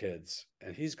little kids,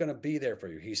 and he's going to be there for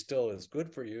you. He still is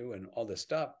good for you and all this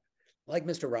stuff, like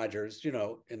Mr. Rogers,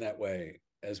 in that way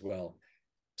as well.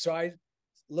 So I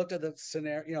looked at the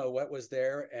scenario, what was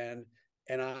there, and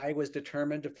I was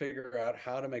determined to figure out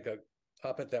how to make a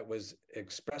puppet that was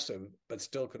expressive but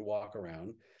still could walk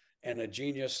around. And a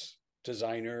genius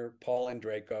designer, Paul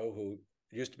Andraco, who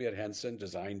used to be at Henson,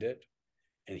 designed it.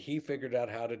 And he figured out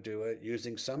how to do it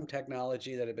using some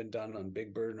technology that had been done on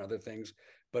Big Bird and other things,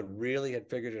 but really had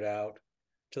figured it out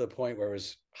to the point where it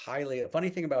was highly. A funny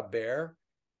thing about Bear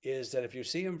is that if you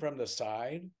see him from the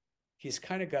side, he's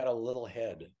kind of got a little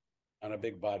head on a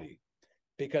big body,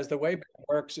 because the way it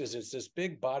works is it's this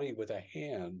big body with a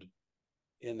hand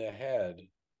in the head,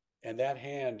 and that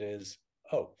hand is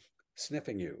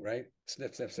sniffing you, right?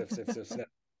 Sniff, sniff, sniff, sniff, sniff, sniff.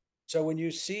 So when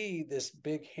you see this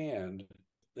big hand,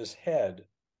 this head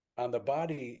on the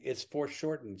body, it's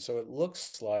foreshortened, so it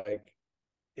looks like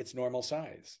it's normal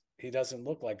size. He doesn't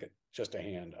look like just a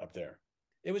hand up there.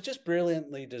 It was just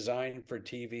brilliantly designed for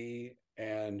TV,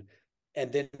 and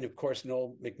then of course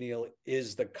Noel McNeil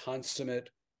is the consummate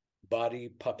body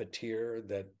puppeteer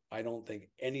that I don't think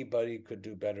anybody could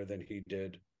do better than he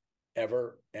did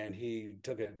ever. And he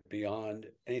took it beyond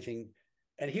anything.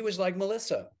 And he was like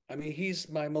Melissa. I mean, he's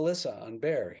my Melissa on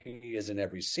Bear. He is in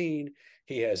every scene.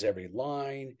 He has every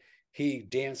line. He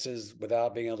dances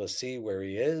without being able to see where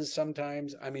he is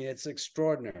sometimes. I mean, it's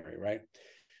extraordinary, right?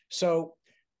 So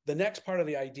the next part of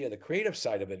the idea, the creative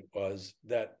side of it, was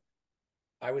that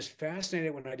I was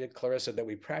fascinated when I did Clarissa that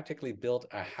we practically built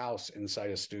a house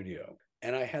inside a studio.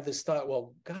 And I had this thought,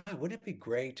 well, God, wouldn't it be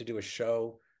great to do a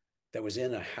show that was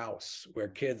in a house where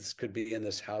kids could be in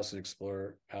this house and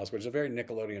explore house, which is a very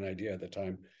Nickelodeon idea at the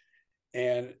time.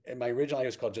 And my original idea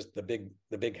was called just the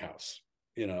big house,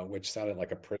 which sounded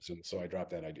like a prison. So I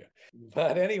dropped that idea.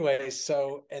 But anyway,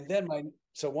 so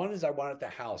one is I wanted the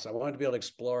house. I wanted to be able to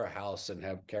explore a house and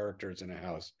have characters in a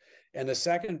house. And the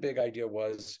second big idea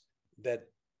was that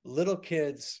little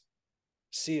kids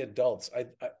see adults.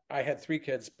 I had 3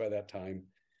 kids by that time.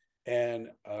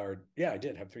 I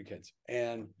did have 3 kids.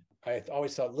 And I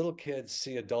always thought little kids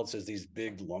see adults as these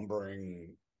big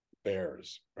lumbering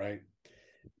bears, right?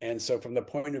 And so from the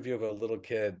point of view of a little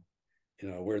kid,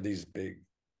 we're these big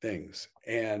things.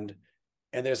 And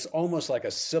there's almost like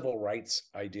a civil rights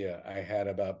idea I had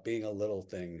about being a little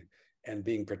thing and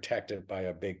being protected by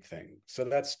a big thing. So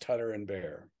that's Tutter and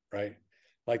Bear, right?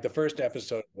 Like the first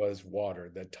episode was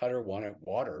water, that Tutter wanted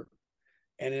water.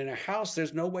 And in a house,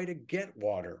 there's no way to get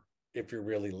water if you're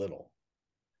really little,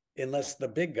 unless the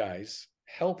big guys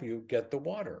help you get the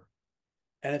water.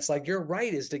 And it's like, your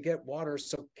right is to get water.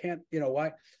 So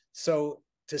why? So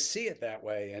to see it that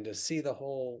way and to see the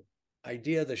whole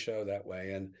idea of the show that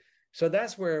way. And so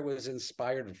that's where it was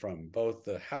inspired from, both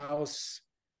the house.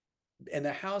 And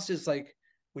the house is like,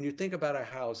 when you think about a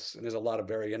house, and there's a lot of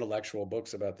very intellectual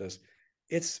books about this,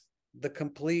 it's the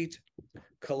complete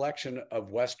collection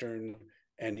of Western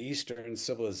and Eastern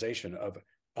civilization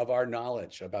of our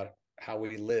knowledge about how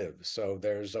we live. So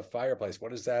there's a fireplace.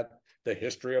 What is that? The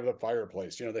history of the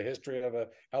fireplace, the history of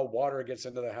how water gets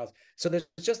into the house. So there's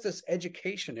just this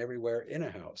education everywhere in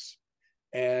a house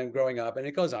and growing up, and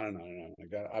it goes on and on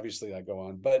and on. Obviously I go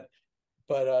on, but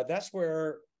that's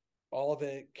where all of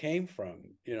it came from,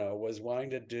 was wanting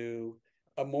to do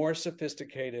a more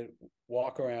sophisticated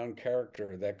walk around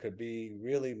character that could be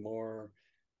really more,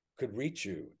 could reach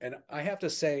you. And I have to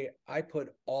say, I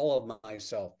put all of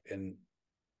myself in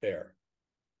Bear.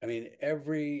 I mean,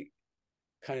 every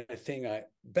kind of thing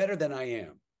better than I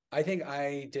am. I think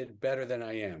I did better than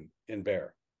I am in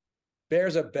Bear.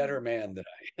 Bear's a better man than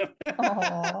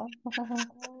I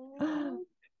am.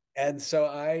 And so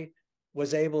I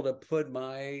was able to put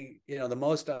my, the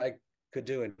most I could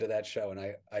do into that show. And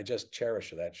I just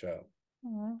cherish that show.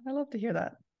 I love to hear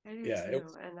that. I do Yeah, too. it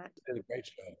was a great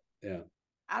show. Yeah.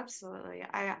 Absolutely.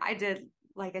 I did,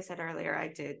 like I said earlier, I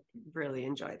did really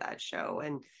enjoy that show,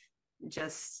 and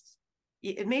just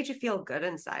it made you feel good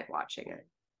inside watching it.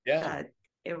 Yeah. That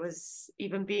it was,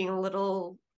 even being a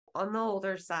little on the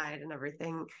older side and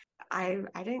everything, I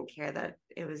didn't care that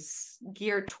it was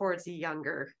geared towards a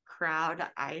younger crowd.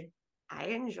 I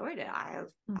enjoyed it.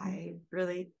 I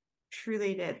really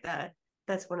truly did.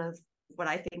 That's one of what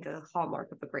I think a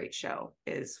hallmark of a great show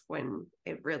is, when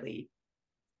it really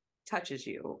touches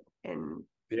you and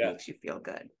makes you feel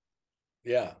good.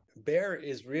 Yeah. Bear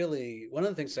is really one of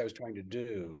the things I was trying to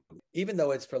do, even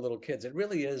though it's for little kids. It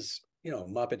really is,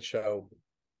 Muppet show.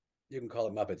 You can call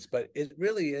it Muppets, but it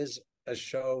really is a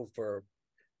show for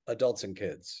adults and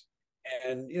kids.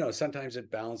 And, sometimes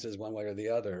it balances one way or the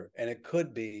other. And it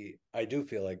could be, I do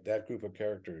feel like that group of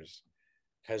characters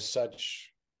has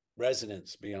such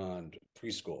resonance beyond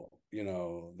preschool,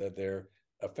 that they're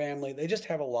a family. They just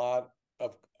have a lot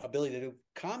of ability to do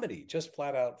comedy, just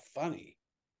flat out funny.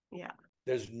 Yeah.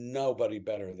 There's nobody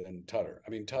better than Tutter. I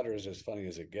mean, Tutter is as funny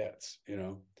as it gets,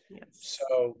 Yes.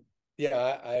 So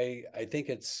yeah, I think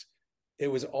it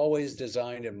was always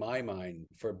designed in my mind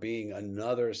for being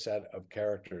another set of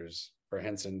characters for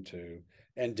Henson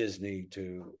and Disney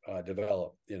to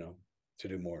develop, to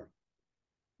do more.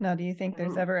 Now, do you think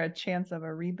there's ever a chance of a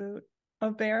reboot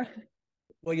of Bear?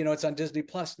 Well, it's on Disney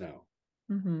Plus now.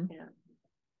 Mm-hmm. Yeah.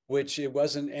 Which it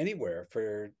wasn't anywhere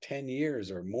for 10 years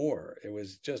or more. It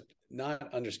was just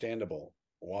not understandable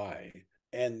why.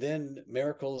 And then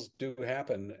miracles do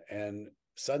happen. And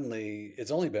suddenly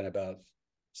it's only been about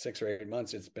 6 or 8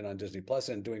 months. It's been on Disney Plus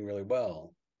and doing really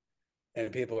well.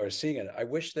 And people are seeing it. I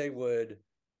wish they would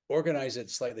organize it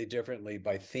slightly differently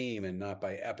by theme and not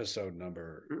by episode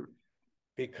number.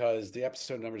 Because the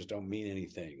episode numbers don't mean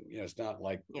anything. It's not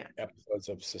like episodes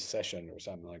of Succession or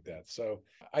something like that. So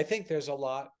I think there's a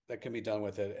lot that can be done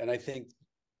with it. And I think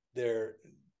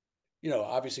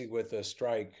obviously with a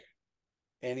strike,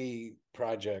 any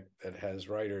project that has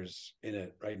writers in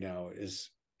it right now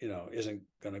isn't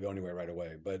going to go anywhere right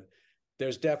away. But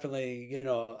there's definitely,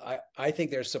 I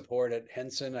think there's support at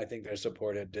Henson. I think there's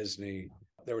support at Disney.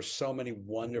 There were so many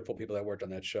wonderful people that worked on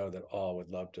that show that all would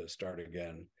love to start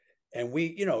again. And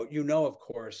we, of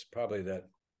course, probably that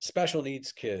special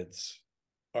needs kids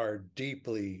are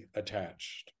deeply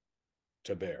attached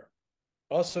to Bear.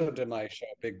 Also to my show,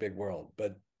 Big, Big World,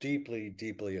 but deeply,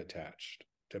 deeply attached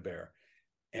to Bear.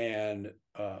 And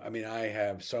I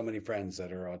have so many friends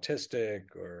that are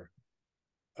autistic or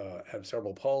have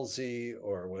cerebral palsy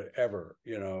or whatever,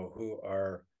 who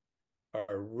are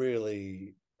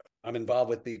really, I'm involved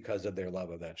with because of their love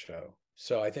of that show.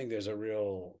 So I think there's a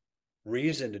real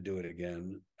reason to do it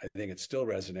again. I think it still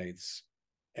resonates,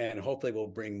 and hopefully we'll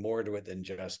bring more to it than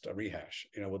just a rehash.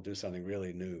 We'll do something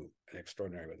really new and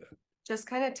extraordinary with it. Just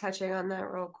kind of touching on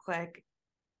that real quick,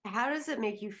 how does it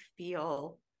make you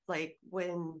feel like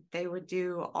when they would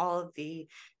do all of the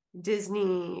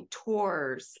Disney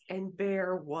tours and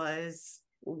Bear was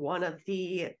one of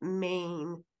the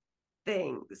main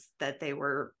things that they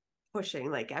were pushing,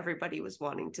 like everybody was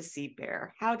wanting to see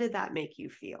Bear? How did that make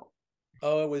you feel?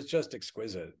 Oh, it was just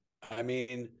exquisite. I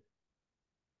mean,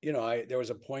 there was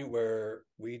a point where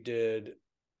we did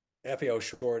FAO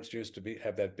Schwartz used to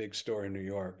have that big store in New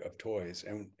York of toys,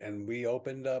 and we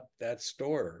opened up that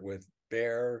store with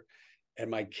Bear and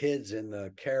my kids in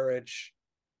the carriage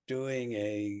doing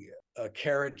a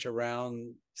carriage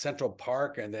around Central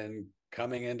Park and then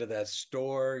coming into that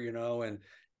store,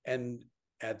 and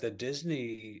at the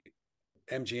Disney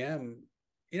MGM,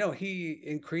 he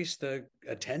increased the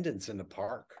attendance in the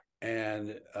park,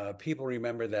 and people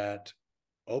remember that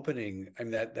opening. I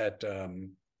mean,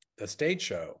 the stage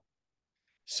show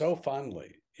so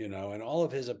fondly, and all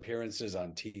of his appearances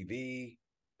on TV.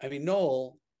 I mean,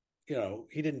 Noel,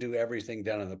 he didn't do everything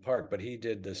down in the park, but he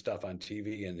did the stuff on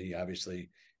TV, and he obviously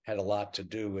had a lot to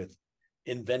do with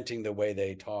inventing the way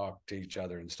they talk to each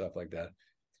other and stuff like that.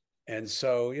 And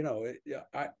so,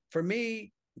 for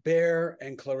me, Bear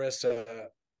and Clarissa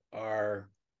are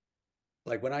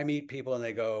like, when I meet people and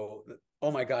they go,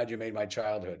 "Oh my God, you made my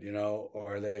childhood,"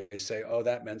 or they say, "Oh,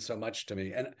 that meant so much to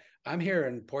me." And I'm here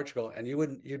in Portugal, and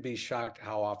you'd be shocked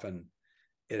how often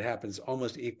it happens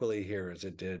almost equally here as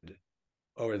it did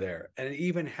over there. And it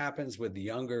even happens with the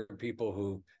younger people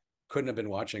who couldn't have been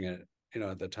watching it,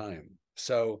 at the time.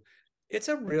 So it's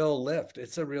a real lift.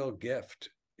 It's a real gift,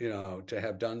 to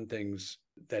have done things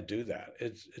that do that.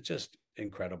 It's just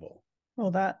incredible.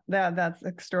 Well, that's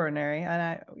extraordinary.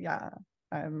 And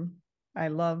I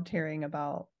loved hearing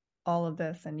about all of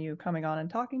this and you coming on and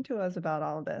talking to us about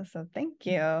all of this. So thank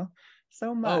you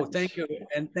so much. Oh, thank you.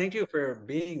 And thank you for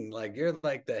being you're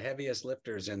like the heaviest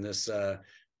lifters in this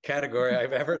category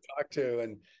I've ever talked to.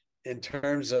 And in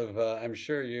terms of, I'm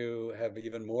sure you have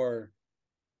even more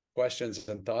questions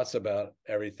and thoughts about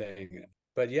everything.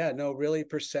 But yeah, no, really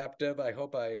perceptive. I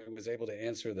hope I was able to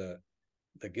answer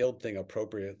the guild thing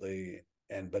appropriately.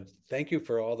 But thank you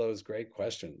for all those great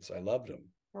questions. I loved them.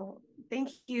 Well, thank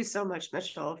you so much,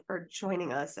 Mitchell, for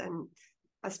joining us, and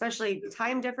especially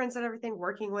time difference and everything,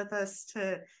 working with us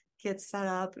to get set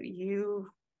up. You've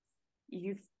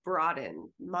brought in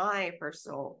my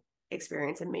personal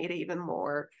experience and made it even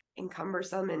more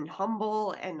encumbersome and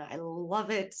humble, and I love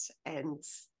it. And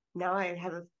now I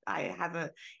have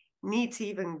a need to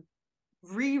even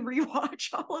rewatch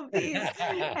all of these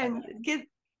and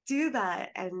do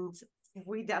that. And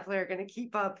we definitely are going to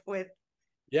keep up with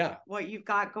what you've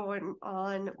got going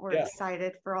on. We're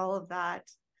excited for all of that,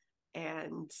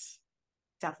 and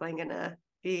definitely going to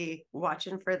be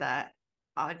watching for that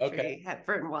Audrey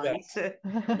Hepburn one to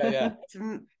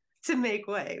make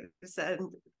waves. And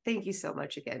thank you so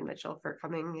much again, Mitchell, for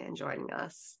coming and joining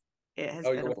us. It has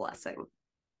been a blessing.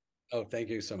 Oh, thank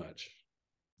you so much.